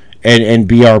and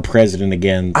be our president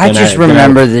again. I just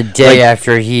remember the day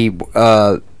after he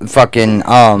Al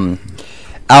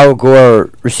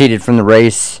Gore receded from the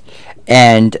race,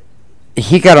 and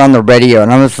he got on the radio,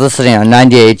 and I was listening on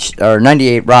 98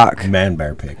 Rock. Man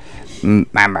Bear Pig. I'm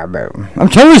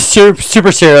totally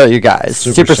super serial, you guys.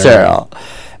 Super serial.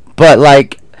 But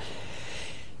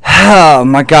oh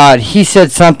my God, he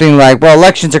said something like, well,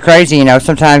 elections are crazy,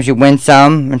 sometimes you win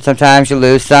some and sometimes you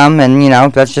lose some, and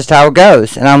that's just how it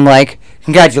goes. And I'm like,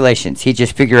 congratulations, he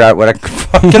just figured out what a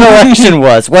fucking election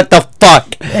was. What the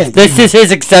fuck? This is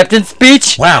his acceptance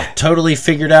speech? Wow, totally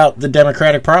figured out the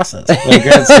democratic process.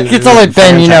 It's only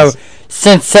been,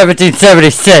 since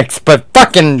 1776, but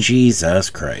fucking...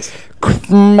 Jesus Christ.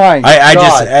 My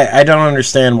God. I don't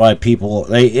understand why people...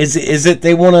 is it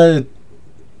they want to...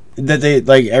 That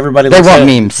they everybody looks want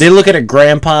memes. They look at a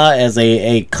grandpa as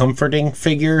a comforting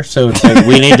figure, so it's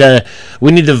we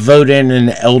need to vote in an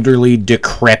elderly,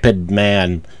 decrepit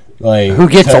man who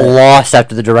gets lost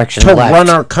after the direction to left. run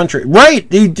our country. Right?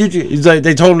 They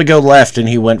told him to go left, and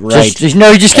he went right. He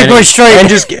just kept going straight, and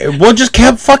just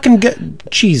kept fucking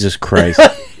Jesus Christ.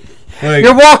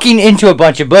 You're walking into a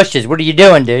bunch of bushes. What are you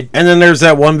doing, dude? And then there's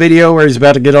that one video where he's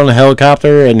about to get on a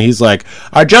helicopter, and he's like,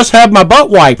 "I just had my butt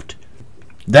wiped."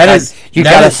 You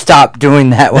gotta stop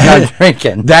doing that when I'm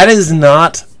drinking. That is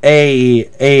not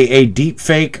a deep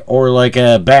fake or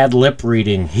a bad lip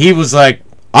reading. He was like,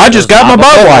 I just got my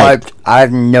butt wiped. I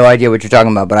have no idea what you're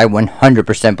talking about, but I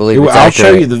 100% believe it's I'll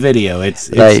accurate. show you the video. It's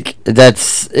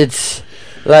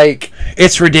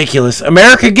ridiculous.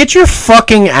 America, get your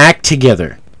fucking act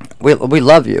together. We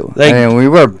love you. We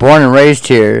were born and raised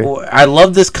here. I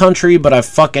love this country, but I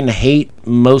fucking hate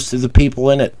most of the people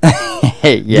in it.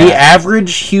 Yeah. The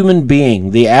average human being,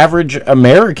 the average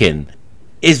American,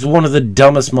 is one of the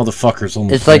dumbest motherfuckers on the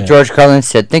planet. It's like George Carlin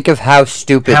said, think of how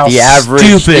stupid the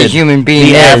average human being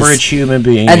is. The average human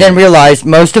being and then realize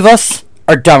most of us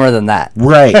are dumber than that.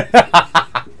 Right.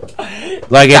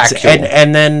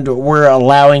 And then we're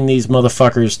allowing these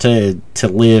motherfuckers to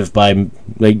live by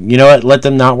let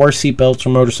them not wear seatbelts or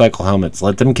motorcycle helmets.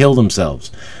 Let them kill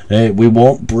themselves. We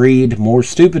won't breed more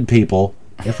stupid people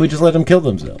if we just let them kill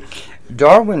themselves.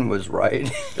 Darwin was right.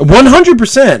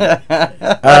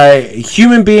 100%.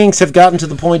 Human beings have gotten to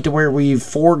the point to where we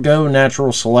forego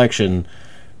natural selection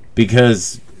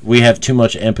because we have too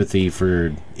much empathy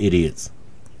for idiots.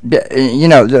 You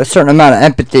know, a certain amount of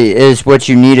empathy is what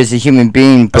you need as a human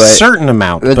being, but A certain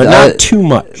amount, but not too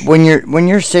much. when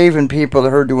you're saving people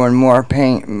who are doing more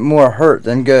pain, more hurt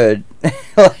than good,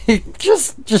 like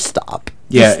just stop.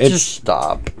 Yeah, just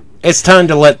stop. It's time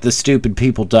to let the stupid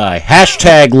people die.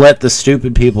 Hashtag let the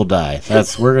stupid people die.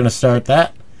 We're gonna start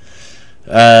that.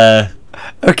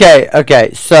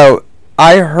 Okay. So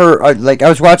I heard, I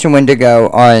was watching Wendigo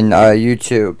on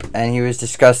YouTube, and he was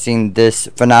discussing this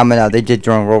phenomena they did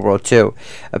during World War II.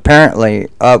 Apparently,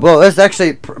 well, it's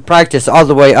actually practiced all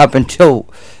the way up until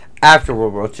after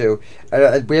World War II.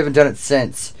 We haven't done it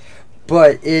since.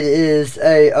 But it is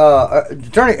they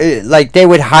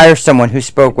would hire someone who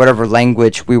spoke whatever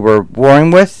language we were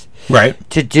warring with, Right.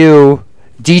 to do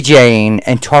DJing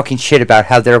and talking shit about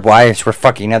how their wives were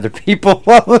fucking other people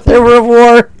while they were at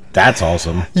war. That's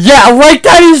awesome. Yeah, like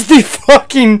that is the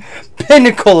fucking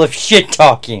pinnacle of shit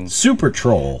talking. Super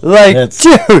troll. Like,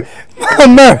 dude,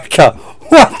 America,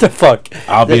 what the fuck?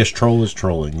 Obvious troll is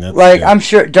trolling. That's Like, good. I'm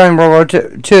sure during World War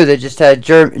II, they just had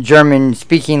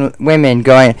German-speaking women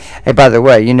going, hey, by the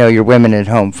way, you know your women at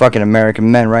home fucking American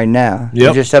men right now. Yep.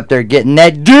 You're just up there getting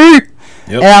that dick.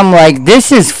 Yep. And I'm like,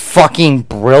 this is fucking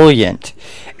brilliant.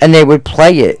 And they would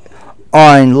play it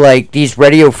on, like, these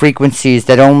radio frequencies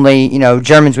that only,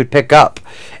 Germans would pick up.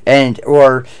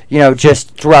 Or,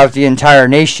 just throughout the entire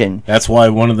nation. That's why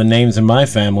one of the names in my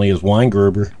family is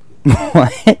Weingruber.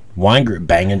 What? Weingruber,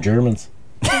 banging Germans.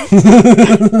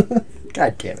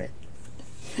 God damn it.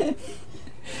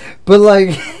 But,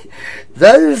 like,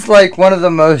 that is, like, one of the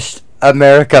most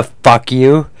America fuck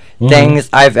you things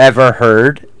I've ever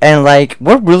heard. And, like,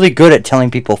 we're really good at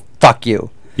telling people fuck you.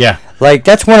 Yeah. Like,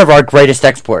 that's one of our greatest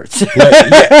exports.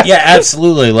 yeah,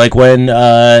 absolutely. Like when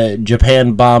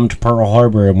Japan bombed Pearl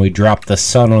Harbor and we dropped the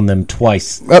sun on them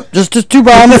twice. Oh, just 2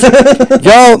 bombs.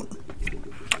 Yo,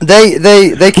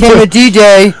 they came to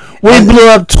D-Day. We blew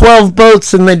up 12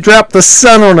 boats and they dropped the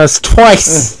sun on us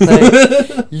twice.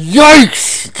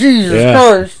 Yikes! Jesus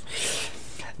Christ.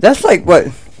 That's like what...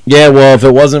 Yeah, well, if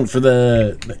it wasn't for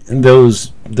those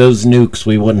nukes,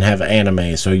 we wouldn't have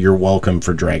anime, so you're welcome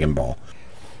for Dragon Ball.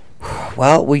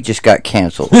 Well, we just got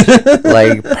canceled.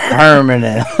 Like,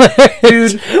 permanent.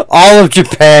 Dude, all of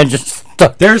Japan just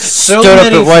There's so stood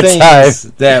many up at one things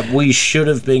time that we should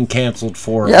have been canceled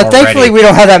for Yeah, already. thankfully we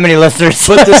don't have that many listeners.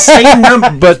 But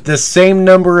the same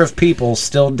number of people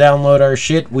still download our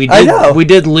shit. I know. We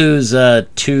did lose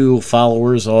 2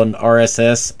 followers on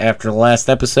RSS after the last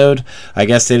episode. I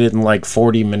guess they didn't like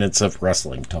 40 minutes of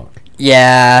wrestling talk.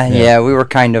 Yeah, we were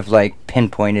kind of like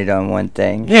pinpointed on one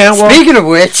thing. Yeah, well, speaking of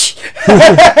which,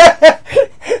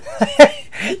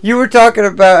 you were talking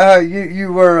about how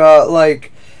you were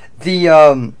like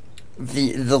the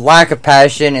lack of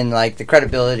passion and like the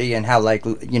credibility and how like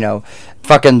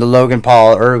fucking the Logan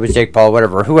Paul or it was Jake Paul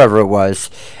whoever it was,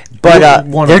 but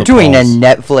they're doing a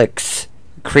Netflix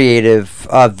creative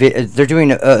they're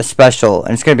doing a special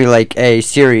and it's gonna be like a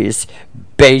series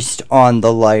based on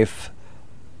the life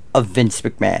of Vince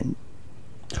McMahon.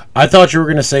 I thought you were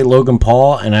going to say Logan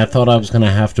Paul, and I thought I was going to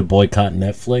have to boycott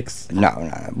Netflix. No.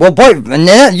 Well, you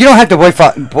don't have to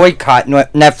boycott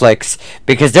Netflix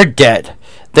because they're dead.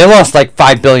 They lost like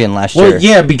 $5 billion last year. Well,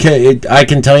 yeah, because I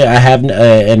can tell you, I have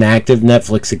an active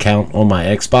Netflix account on my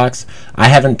Xbox. I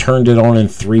haven't turned it on in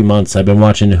 3 months. I've been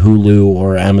watching Hulu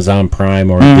or Amazon Prime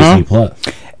or Disney Plus.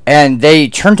 And they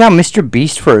turned down Mr.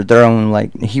 Beast for their own,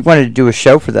 like, he wanted to do a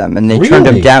show for them, and they turned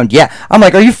him down. Yeah. I'm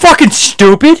like, are you fucking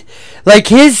stupid? Like,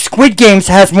 his Squid Games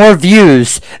has more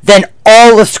views than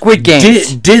all of Squid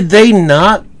Games. Did they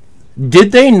not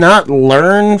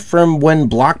learn from when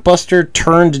Blockbuster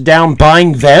turned down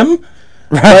buying them?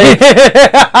 Right.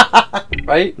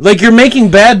 Right? Like, you're making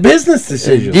bad business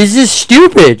decisions. This is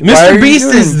stupid. Mr.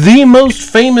 Beast is the most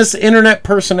famous internet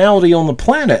personality on the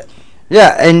planet.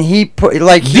 Yeah, and he put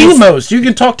like the most. You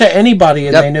can talk to anybody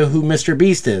and they know who Mr.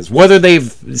 Beast is, whether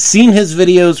they've seen his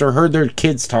videos or heard their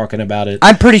kids talking about it.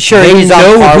 I'm pretty sure he's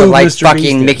on par with like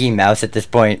fucking Mickey Mouse at this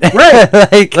point.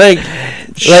 Right? like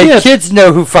kids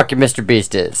know who fucking Mr.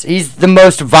 Beast is. He's the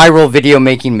most viral video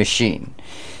making machine.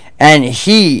 And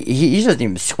he doesn't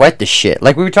even sweat the shit.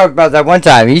 Like we were talking about that one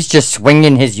time. He's just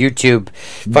swinging his YouTube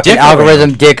fucking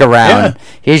algorithm dick around. Yeah.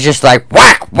 He's just like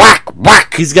whack, whack,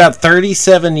 whack. He's got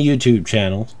 37 YouTube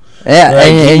channels. Yeah, like,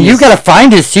 and you gotta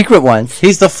find his secret ones.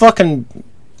 He's the fucking.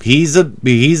 He's a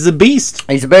beast.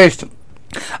 He's a beast.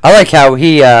 I like how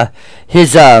he the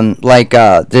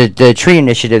tree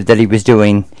initiative that he was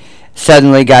doing.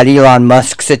 suddenly got Elon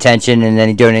Musk's attention, and then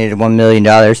he donated $1 million.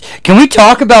 Can we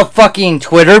talk about fucking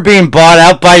Twitter being bought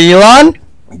out by Elon?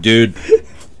 Dude,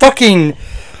 Fucking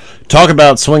talk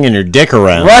about swinging your dick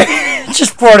around. right,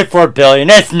 just $44 billion.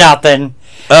 That's nothing.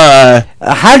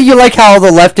 How do you like how all the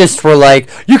leftists were like,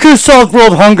 you could have solved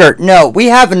world hunger? No, we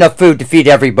have enough food to feed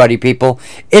everybody, people.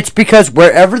 It's because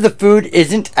wherever the food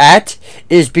isn't at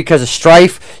is because of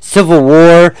strife, civil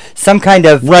war, some kind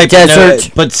of desert.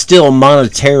 No, but still,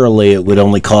 monetarily, it would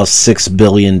only cost $6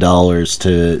 billion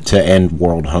to end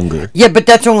world hunger. Yeah, but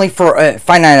that's only for a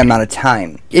finite amount of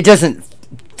time. It doesn't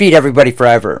feed everybody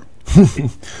forever.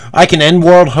 I can end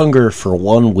world hunger for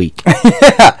 1 week.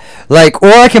 Yeah, like, or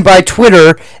I can buy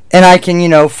Twitter and I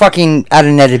can, fucking add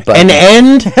an edit button.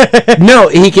 And end? No,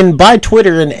 he can buy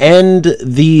Twitter and end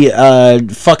the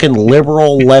fucking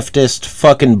liberal leftist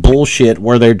fucking bullshit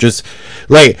where they're just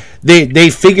like they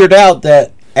figured out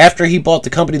that after he bought the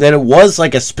company that it was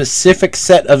like a specific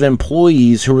set of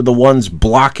employees who were the ones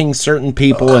blocking certain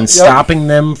people and stopping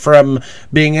them from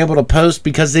being able to post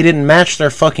because they didn't match their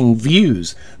fucking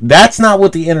views. That's not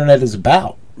what the internet is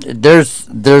about. There's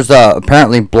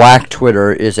apparently Black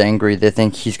Twitter is angry. They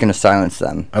think he's going to silence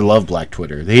them. I love Black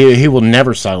Twitter. He will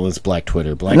never silence Black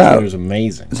Twitter. Twitter is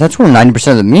amazing. That's where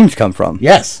 90% of the memes come from.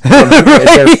 Yes.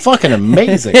 They're fucking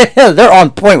amazing. Yeah, they're on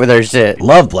point with their shit.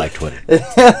 Love Black Twitter.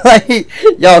 Like,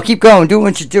 y'all keep going, doing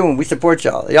what you're doing. We support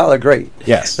y'all. Y'all are great.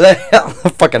 Yes.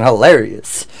 Fucking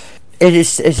hilarious.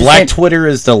 It's Black Twitter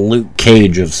is the Luke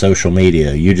Cage of social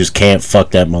media. You just can't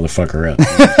fuck that motherfucker up.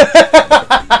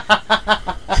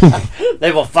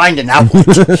 They will find an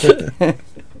outlet.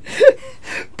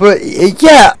 But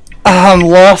yeah, I'm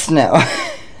lost now.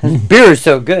 Beer is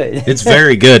so good. It's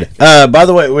very good. By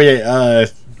the way,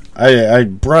 I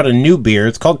brought a new beer.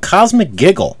 It's called Cosmic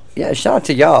Giggle. Yeah, shout out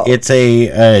to y'all. It's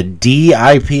a D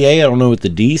IPA. I don't know what the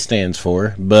D stands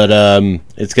for, but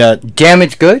it's got Damn,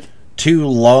 it's good. 2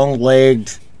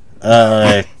 long-legged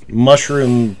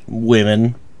mushroom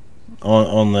women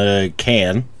on the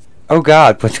can. Oh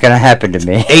God, what's gonna happen to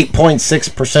me?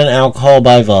 8.6% alcohol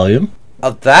by volume.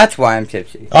 Oh, that's why I'm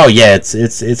tipsy. Oh yeah,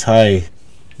 it's high,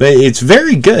 but it's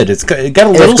very good. It got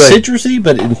a little citrusy,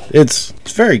 but it's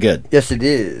very good. Yes, it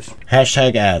is.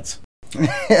 Hashtag ads.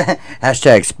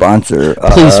 Hashtag sponsor.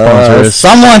 Please sponsor us.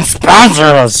 Someone sponsor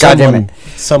us. God damn it.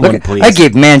 Someone, Look, please. I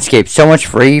gave Manscaped so much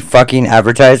free fucking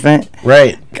advertisement.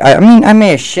 Right. I mean, I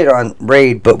may have shit on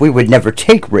Raid, but we would never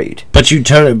take Raid. But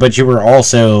you were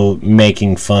also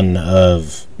making fun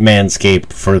of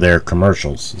Manscaped for their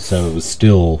commercials, so it was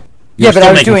still. Yeah, but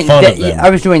I was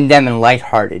doing them in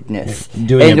lightheartedness.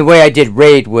 The way I did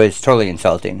Raid was totally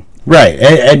insulting. Right.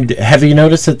 And have you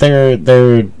noticed that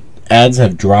their ads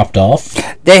have dropped off?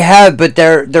 They have, but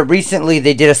they're recently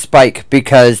they did a spike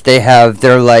because they have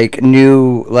their like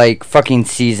new like fucking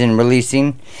season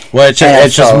releasing. Well, it's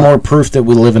just more proof that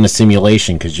we live in a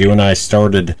simulation because you and I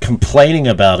started complaining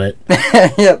about it.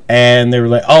 Yep. And they were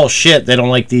like, "Oh shit, they don't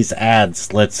like these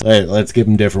ads. Let's give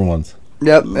them different ones."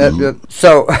 Yep.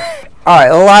 So, all right,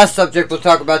 the last subject we'll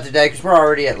talk about today because we're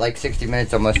already at like 60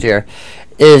 minutes almost here.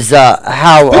 Is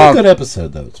how it's been a good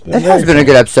episode though. It has been a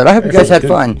good episode. I hope you guys had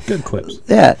fun. Good quips.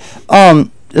 Yeah.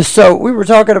 So we were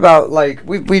talking about like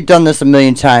we've done this a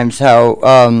million times. How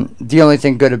the only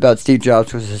thing good about Steve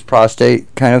Jobs was his prostate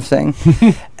kind of thing,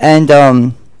 and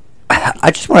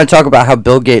I just want to talk about how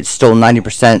Bill Gates stole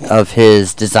 90% of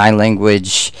his design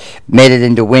language, made it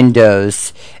into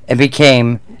Windows, and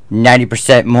became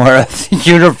 90% more of the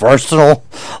universal.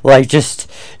 Like just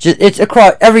it's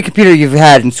across every computer you've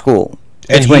had in school.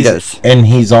 It's Windows. And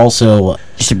he's also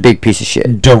just a big piece of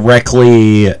shit.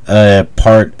 Directly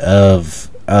part of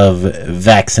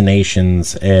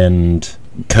vaccinations and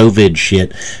COVID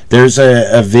shit. There's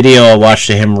a video I watched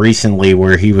of him recently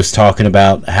where he was talking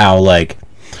about how, like,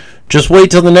 just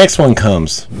wait till the next one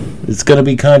comes. It's going to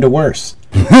be kind of worse.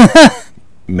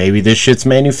 Maybe this shit's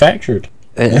manufactured.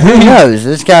 Who knows?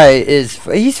 This guy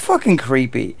he's fucking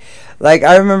creepy. Like,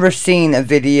 I remember seeing a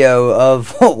video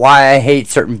of why I hate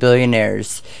certain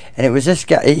billionaires, and it was this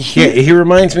guy. He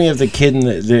reminds me of the kid in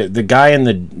the guy in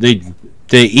the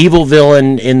evil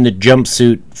villain in the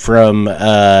jumpsuit from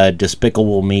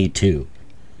Despicable Me 2.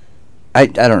 I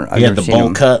don't know. He had the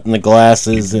bowl cut and the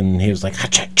glasses, and he was like,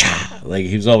 ha-cha-cha. Like,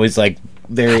 he was always, like,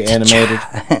 very animated.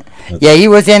 Yeah, he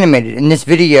was animated. In this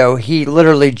video, he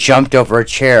literally jumped over a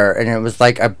chair, and it was,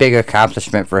 like, a big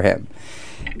accomplishment for him.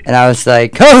 And I was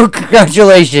like, oh,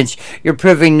 congratulations. You're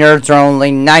proving nerds are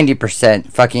only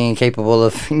 90% fucking incapable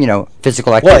of,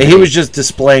 physical activity. Well, he was just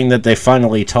displaying that they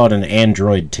finally taught an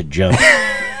android to jump.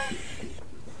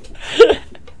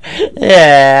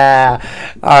 Yeah.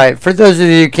 All right. For those of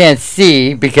you who can't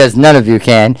see, because none of you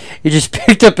can, he just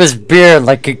picked up his beer and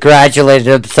like congratulated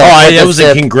himself. It was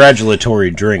a congratulatory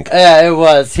drink. Yeah, it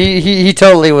was. He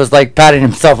totally was like patting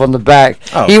himself on the back.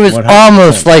 Oh, he was 100%.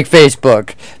 almost like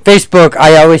Facebook. Facebook,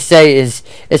 I always say, is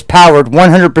powered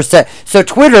 100%. So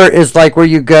Twitter is like where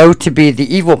you go to be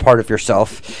the evil part of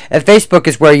yourself, and Facebook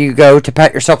is where you go to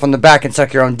pat yourself on the back and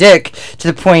suck your own dick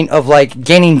to the point of like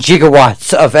gaining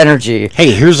gigawatts of energy.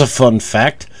 Hey, here's a fun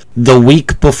fact. The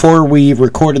week before we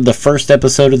recorded the first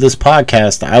episode of this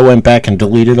podcast, I went back and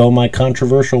deleted all my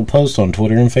controversial posts on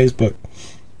Twitter and Facebook.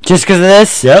 Just because of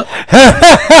this? Yep.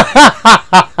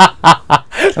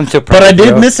 I'm so proud But I of you.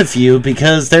 did miss a few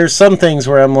because there's some things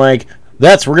where I'm like,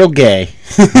 that's real gay.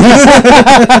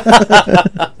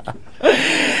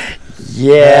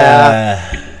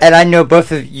 Yeah. And I know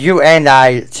both of you and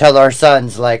I tell our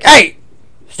sons, like, hey,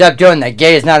 stop doing that.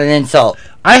 Gay is not an insult.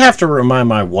 I have to remind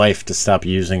my wife to stop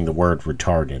using the word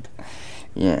retarded.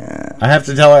 Yeah. I have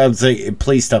to tell her,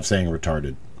 please stop saying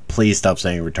retarded. Please stop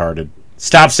saying retarded.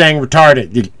 Stop saying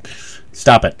retarded.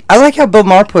 Stop it. I like how Bill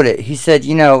Maher put it. He said,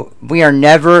 you know, we are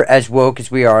never as woke as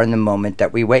we are in the moment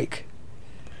that we wake.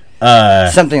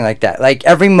 Something like that. Like,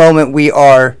 every moment we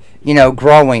are, you know,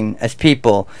 growing as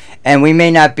people. And we may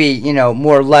not be, you know,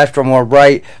 more left or more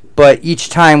right, but each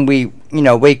time we, you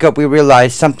know, wake up, we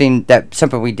realize something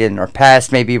we did in our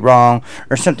past may be wrong,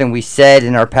 or something we said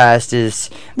in our past is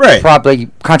probably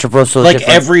controversial. Like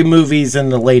every movie's in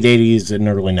the late 80s and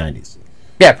early 90s.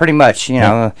 Yeah, pretty much. You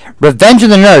know, Revenge of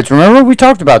the Nerds. Remember we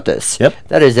talked about this? Yep.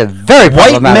 That is a very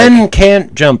White problematic. men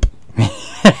can't jump.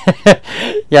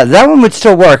 Yeah, that one would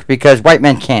still work because white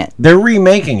men can't. They're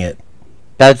remaking it.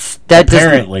 That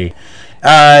apparently.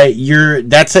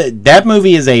 That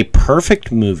movie is a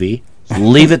perfect movie.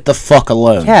 Leave it the fuck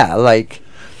alone. Yeah, like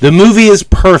the movie is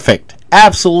perfect,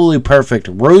 absolutely perfect.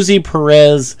 Rosie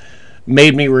Perez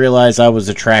made me realize I was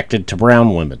attracted to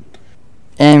brown women.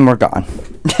 And we're gone.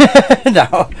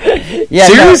 No, yeah,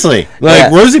 seriously, no.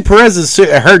 like Rosie Perez is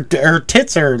her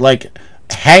tits are like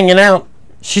hanging out.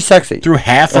 She's sexy through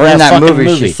half of in that fucking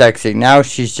movie. She's sexy. Now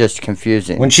she's just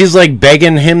confusing. When she's like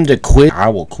begging him to quiz, I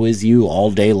will quiz you all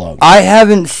day long. I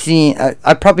haven't seen.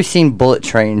 I've probably seen Bullet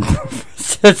Train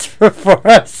since before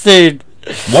I've seen.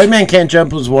 White Man Can't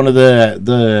Jump was one of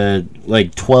the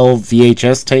like 12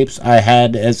 VHS tapes I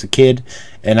had as a kid,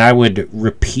 and I would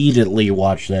repeatedly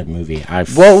watch that movie.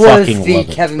 What was the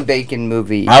Kevin Bacon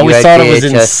movie? I always thought it was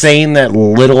insane that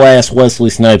little ass Wesley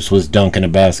Snipes was dunking a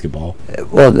basketball.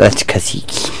 Well, that's because he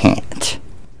can't.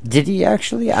 Did he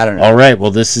actually? I don't know. All right, well,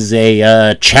 this is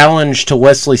a challenge to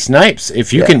Wesley Snipes.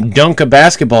 If you can dunk a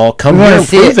basketball, come here and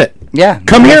prove it. Yeah.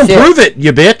 Come here and prove it,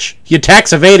 you bitch. You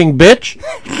tax evading bitch.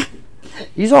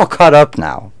 He's all cut up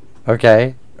now.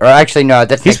 Okay? Or actually, no,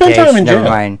 that's Nick Cage. Never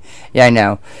mind. Yeah, I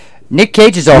know. Nick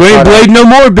Cage is all cut up. You ain't Blade no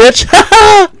more, bitch.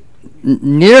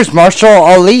 Near's Marshall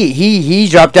Ali. He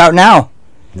dropped out now.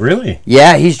 Really?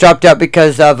 Yeah, he's dropped out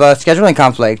because of scheduling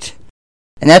conflict.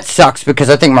 And that sucks because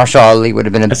I think Marshall Ali would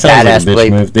have been a badass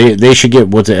Blade. Move. They should get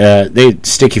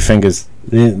Sticky Fingers.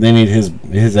 They need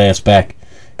his ass back.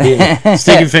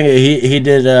 Sticky Fingers. He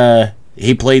did.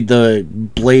 He played the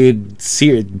Blade in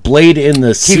the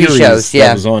TV series shows,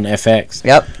 that was on FX.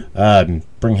 Yep.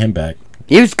 Bring him back.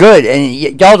 He was good, and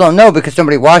y'all don't know because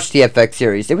somebody watched the FX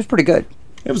series. It was pretty good.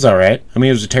 It was all right. I mean,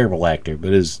 he was a terrible actor,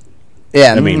 but his.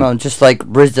 Yeah, I mean, just like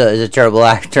RZA is a terrible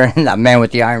actor and that Man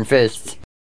with the Iron Fist.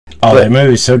 Oh, that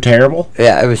movie was so terrible.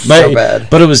 Yeah, it was so bad.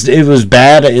 But it was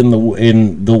bad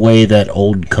in the way that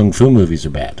old kung fu movies are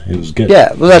bad. It was good.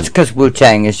 Yeah, well, that's because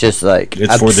Wu-Tang is just like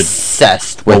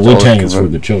obsessed with Wu-Tang is for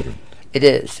the children. It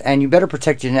is, and you better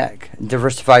protect your neck,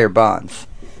 diversify your bonds.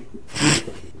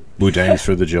 Wu-Tang is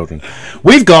for the children.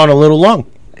 We've gone a little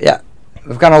long. Yeah,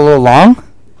 we've gone a little long.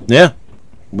 Yeah,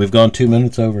 we've gone 2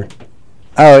 minutes over.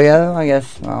 Oh yeah, I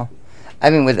guess. Well, I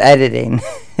mean, with editing,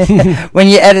 when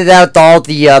you edit out all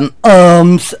the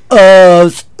ums,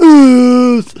 uhs,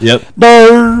 oohs, yep,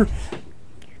 brr,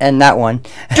 and that one,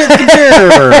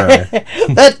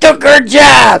 that took her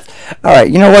job. All right,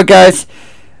 you know what, guys?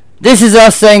 This is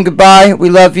us saying goodbye. We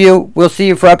love you. We'll see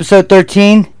you for episode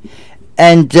 13,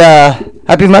 and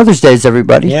happy Mother's Day,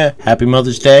 everybody. Yeah, happy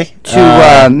Mother's Day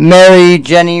to Mary,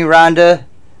 Jenny, Rhonda,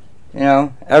 you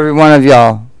know, every one of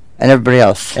y'all. And everybody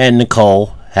else. And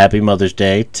Nicole. Happy Mother's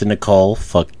Day to Nicole.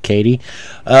 Fuck Katie.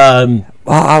 Well,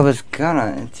 I was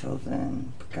gonna until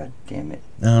then. God damn it.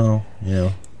 Oh,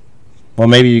 yeah. Well,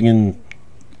 maybe you can...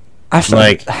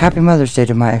 Happy Mother's Day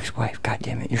to my ex-wife. God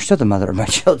damn it. You're still the mother of my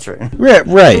children.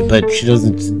 Right, but she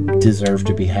doesn't deserve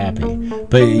to be happy.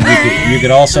 But you could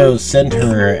also send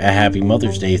her a Happy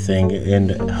Mother's Day thing in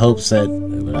hopes that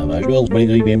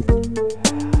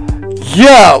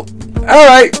Yo!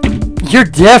 Alright. You're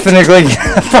definitely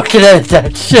gonna fucking edit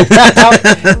that shit out.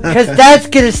 Because that's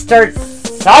gonna start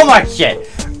so much shit.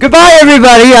 Goodbye,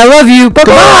 everybody. I love you.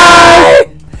 Bye-bye.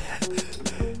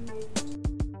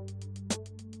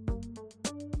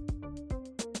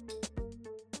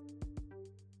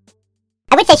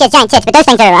 I would say she has giant tits, but those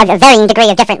things are a varying degree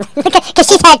of different. Because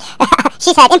she's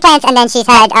had implants, and then she's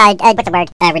had what's the word?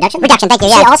 Reduction. Reduction. Thank you.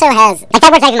 Yeah. She also has like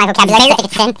that word's not even my vocabulary. I think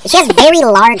it's sin. She has very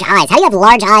large eyes. How do you have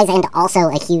large eyes and also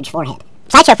a huge forehead?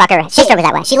 Sideshow fucker. Sister was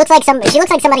that way. She looks like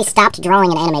somebody stopped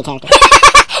drawing an anime character.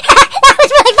 That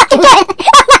was really fucking good.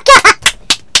 Oh my god.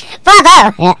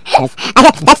 Bravo. Yeah.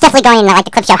 That's definitely going in like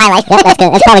the clip show highlight. Yep, that's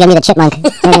good. That's probably gonna be the chipmunk.